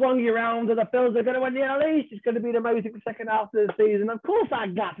swung you around to the Phils are going to win the NL East. It's going to be the most second half of the season. Of course, our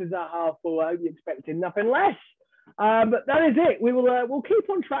gas is at half full. I hope you're expecting nothing less. But that is it. We'll keep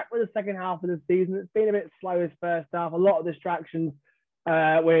on track with the second half of the season. It's been a bit slow this first half. A lot of distractions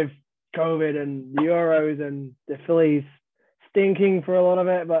with COVID and the Euros and the Phillies stinking for a lot of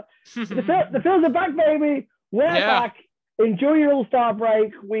it. But the Phils are back, baby. We're back. Enjoy your All-Star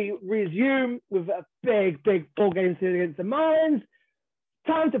break. We resume with a big 4-game series against the Marlins.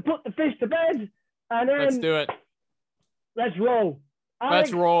 Time to put the fish to bed. And then let's do it. Let's roll. Alex,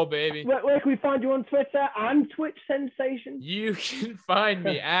 let's roll, baby. Where can we find you on Twitter and Twitch Sensation? You can find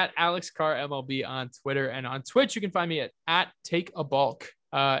me at AlexCarMLB on Twitter, and on Twitch you can find me at Take a Bulk.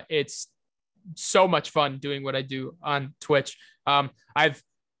 It's so much fun doing what I do on Twitch.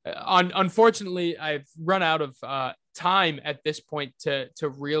 Unfortunately, I've run out of time at this point to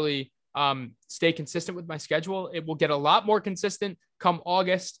really stay consistent with my schedule. It will get a lot more consistent come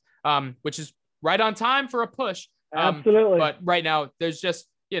August, which is right on time for a push. Absolutely. But right now, there's just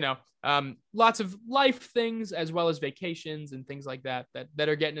lots of life things as well as vacations and things like that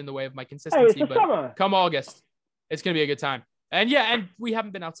are getting in the way of my consistency. Hey, it's the summer. Come August, it's gonna be a good time. And we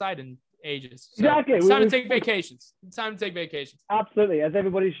haven't been outside in ages. So exactly. It's time to take vacations. Absolutely, as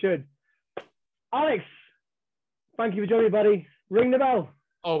everybody should. Alex, thank you for joining me, buddy. Ring the bell.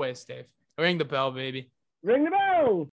 Always, Dave. Ring the bell, baby. Ring the bell.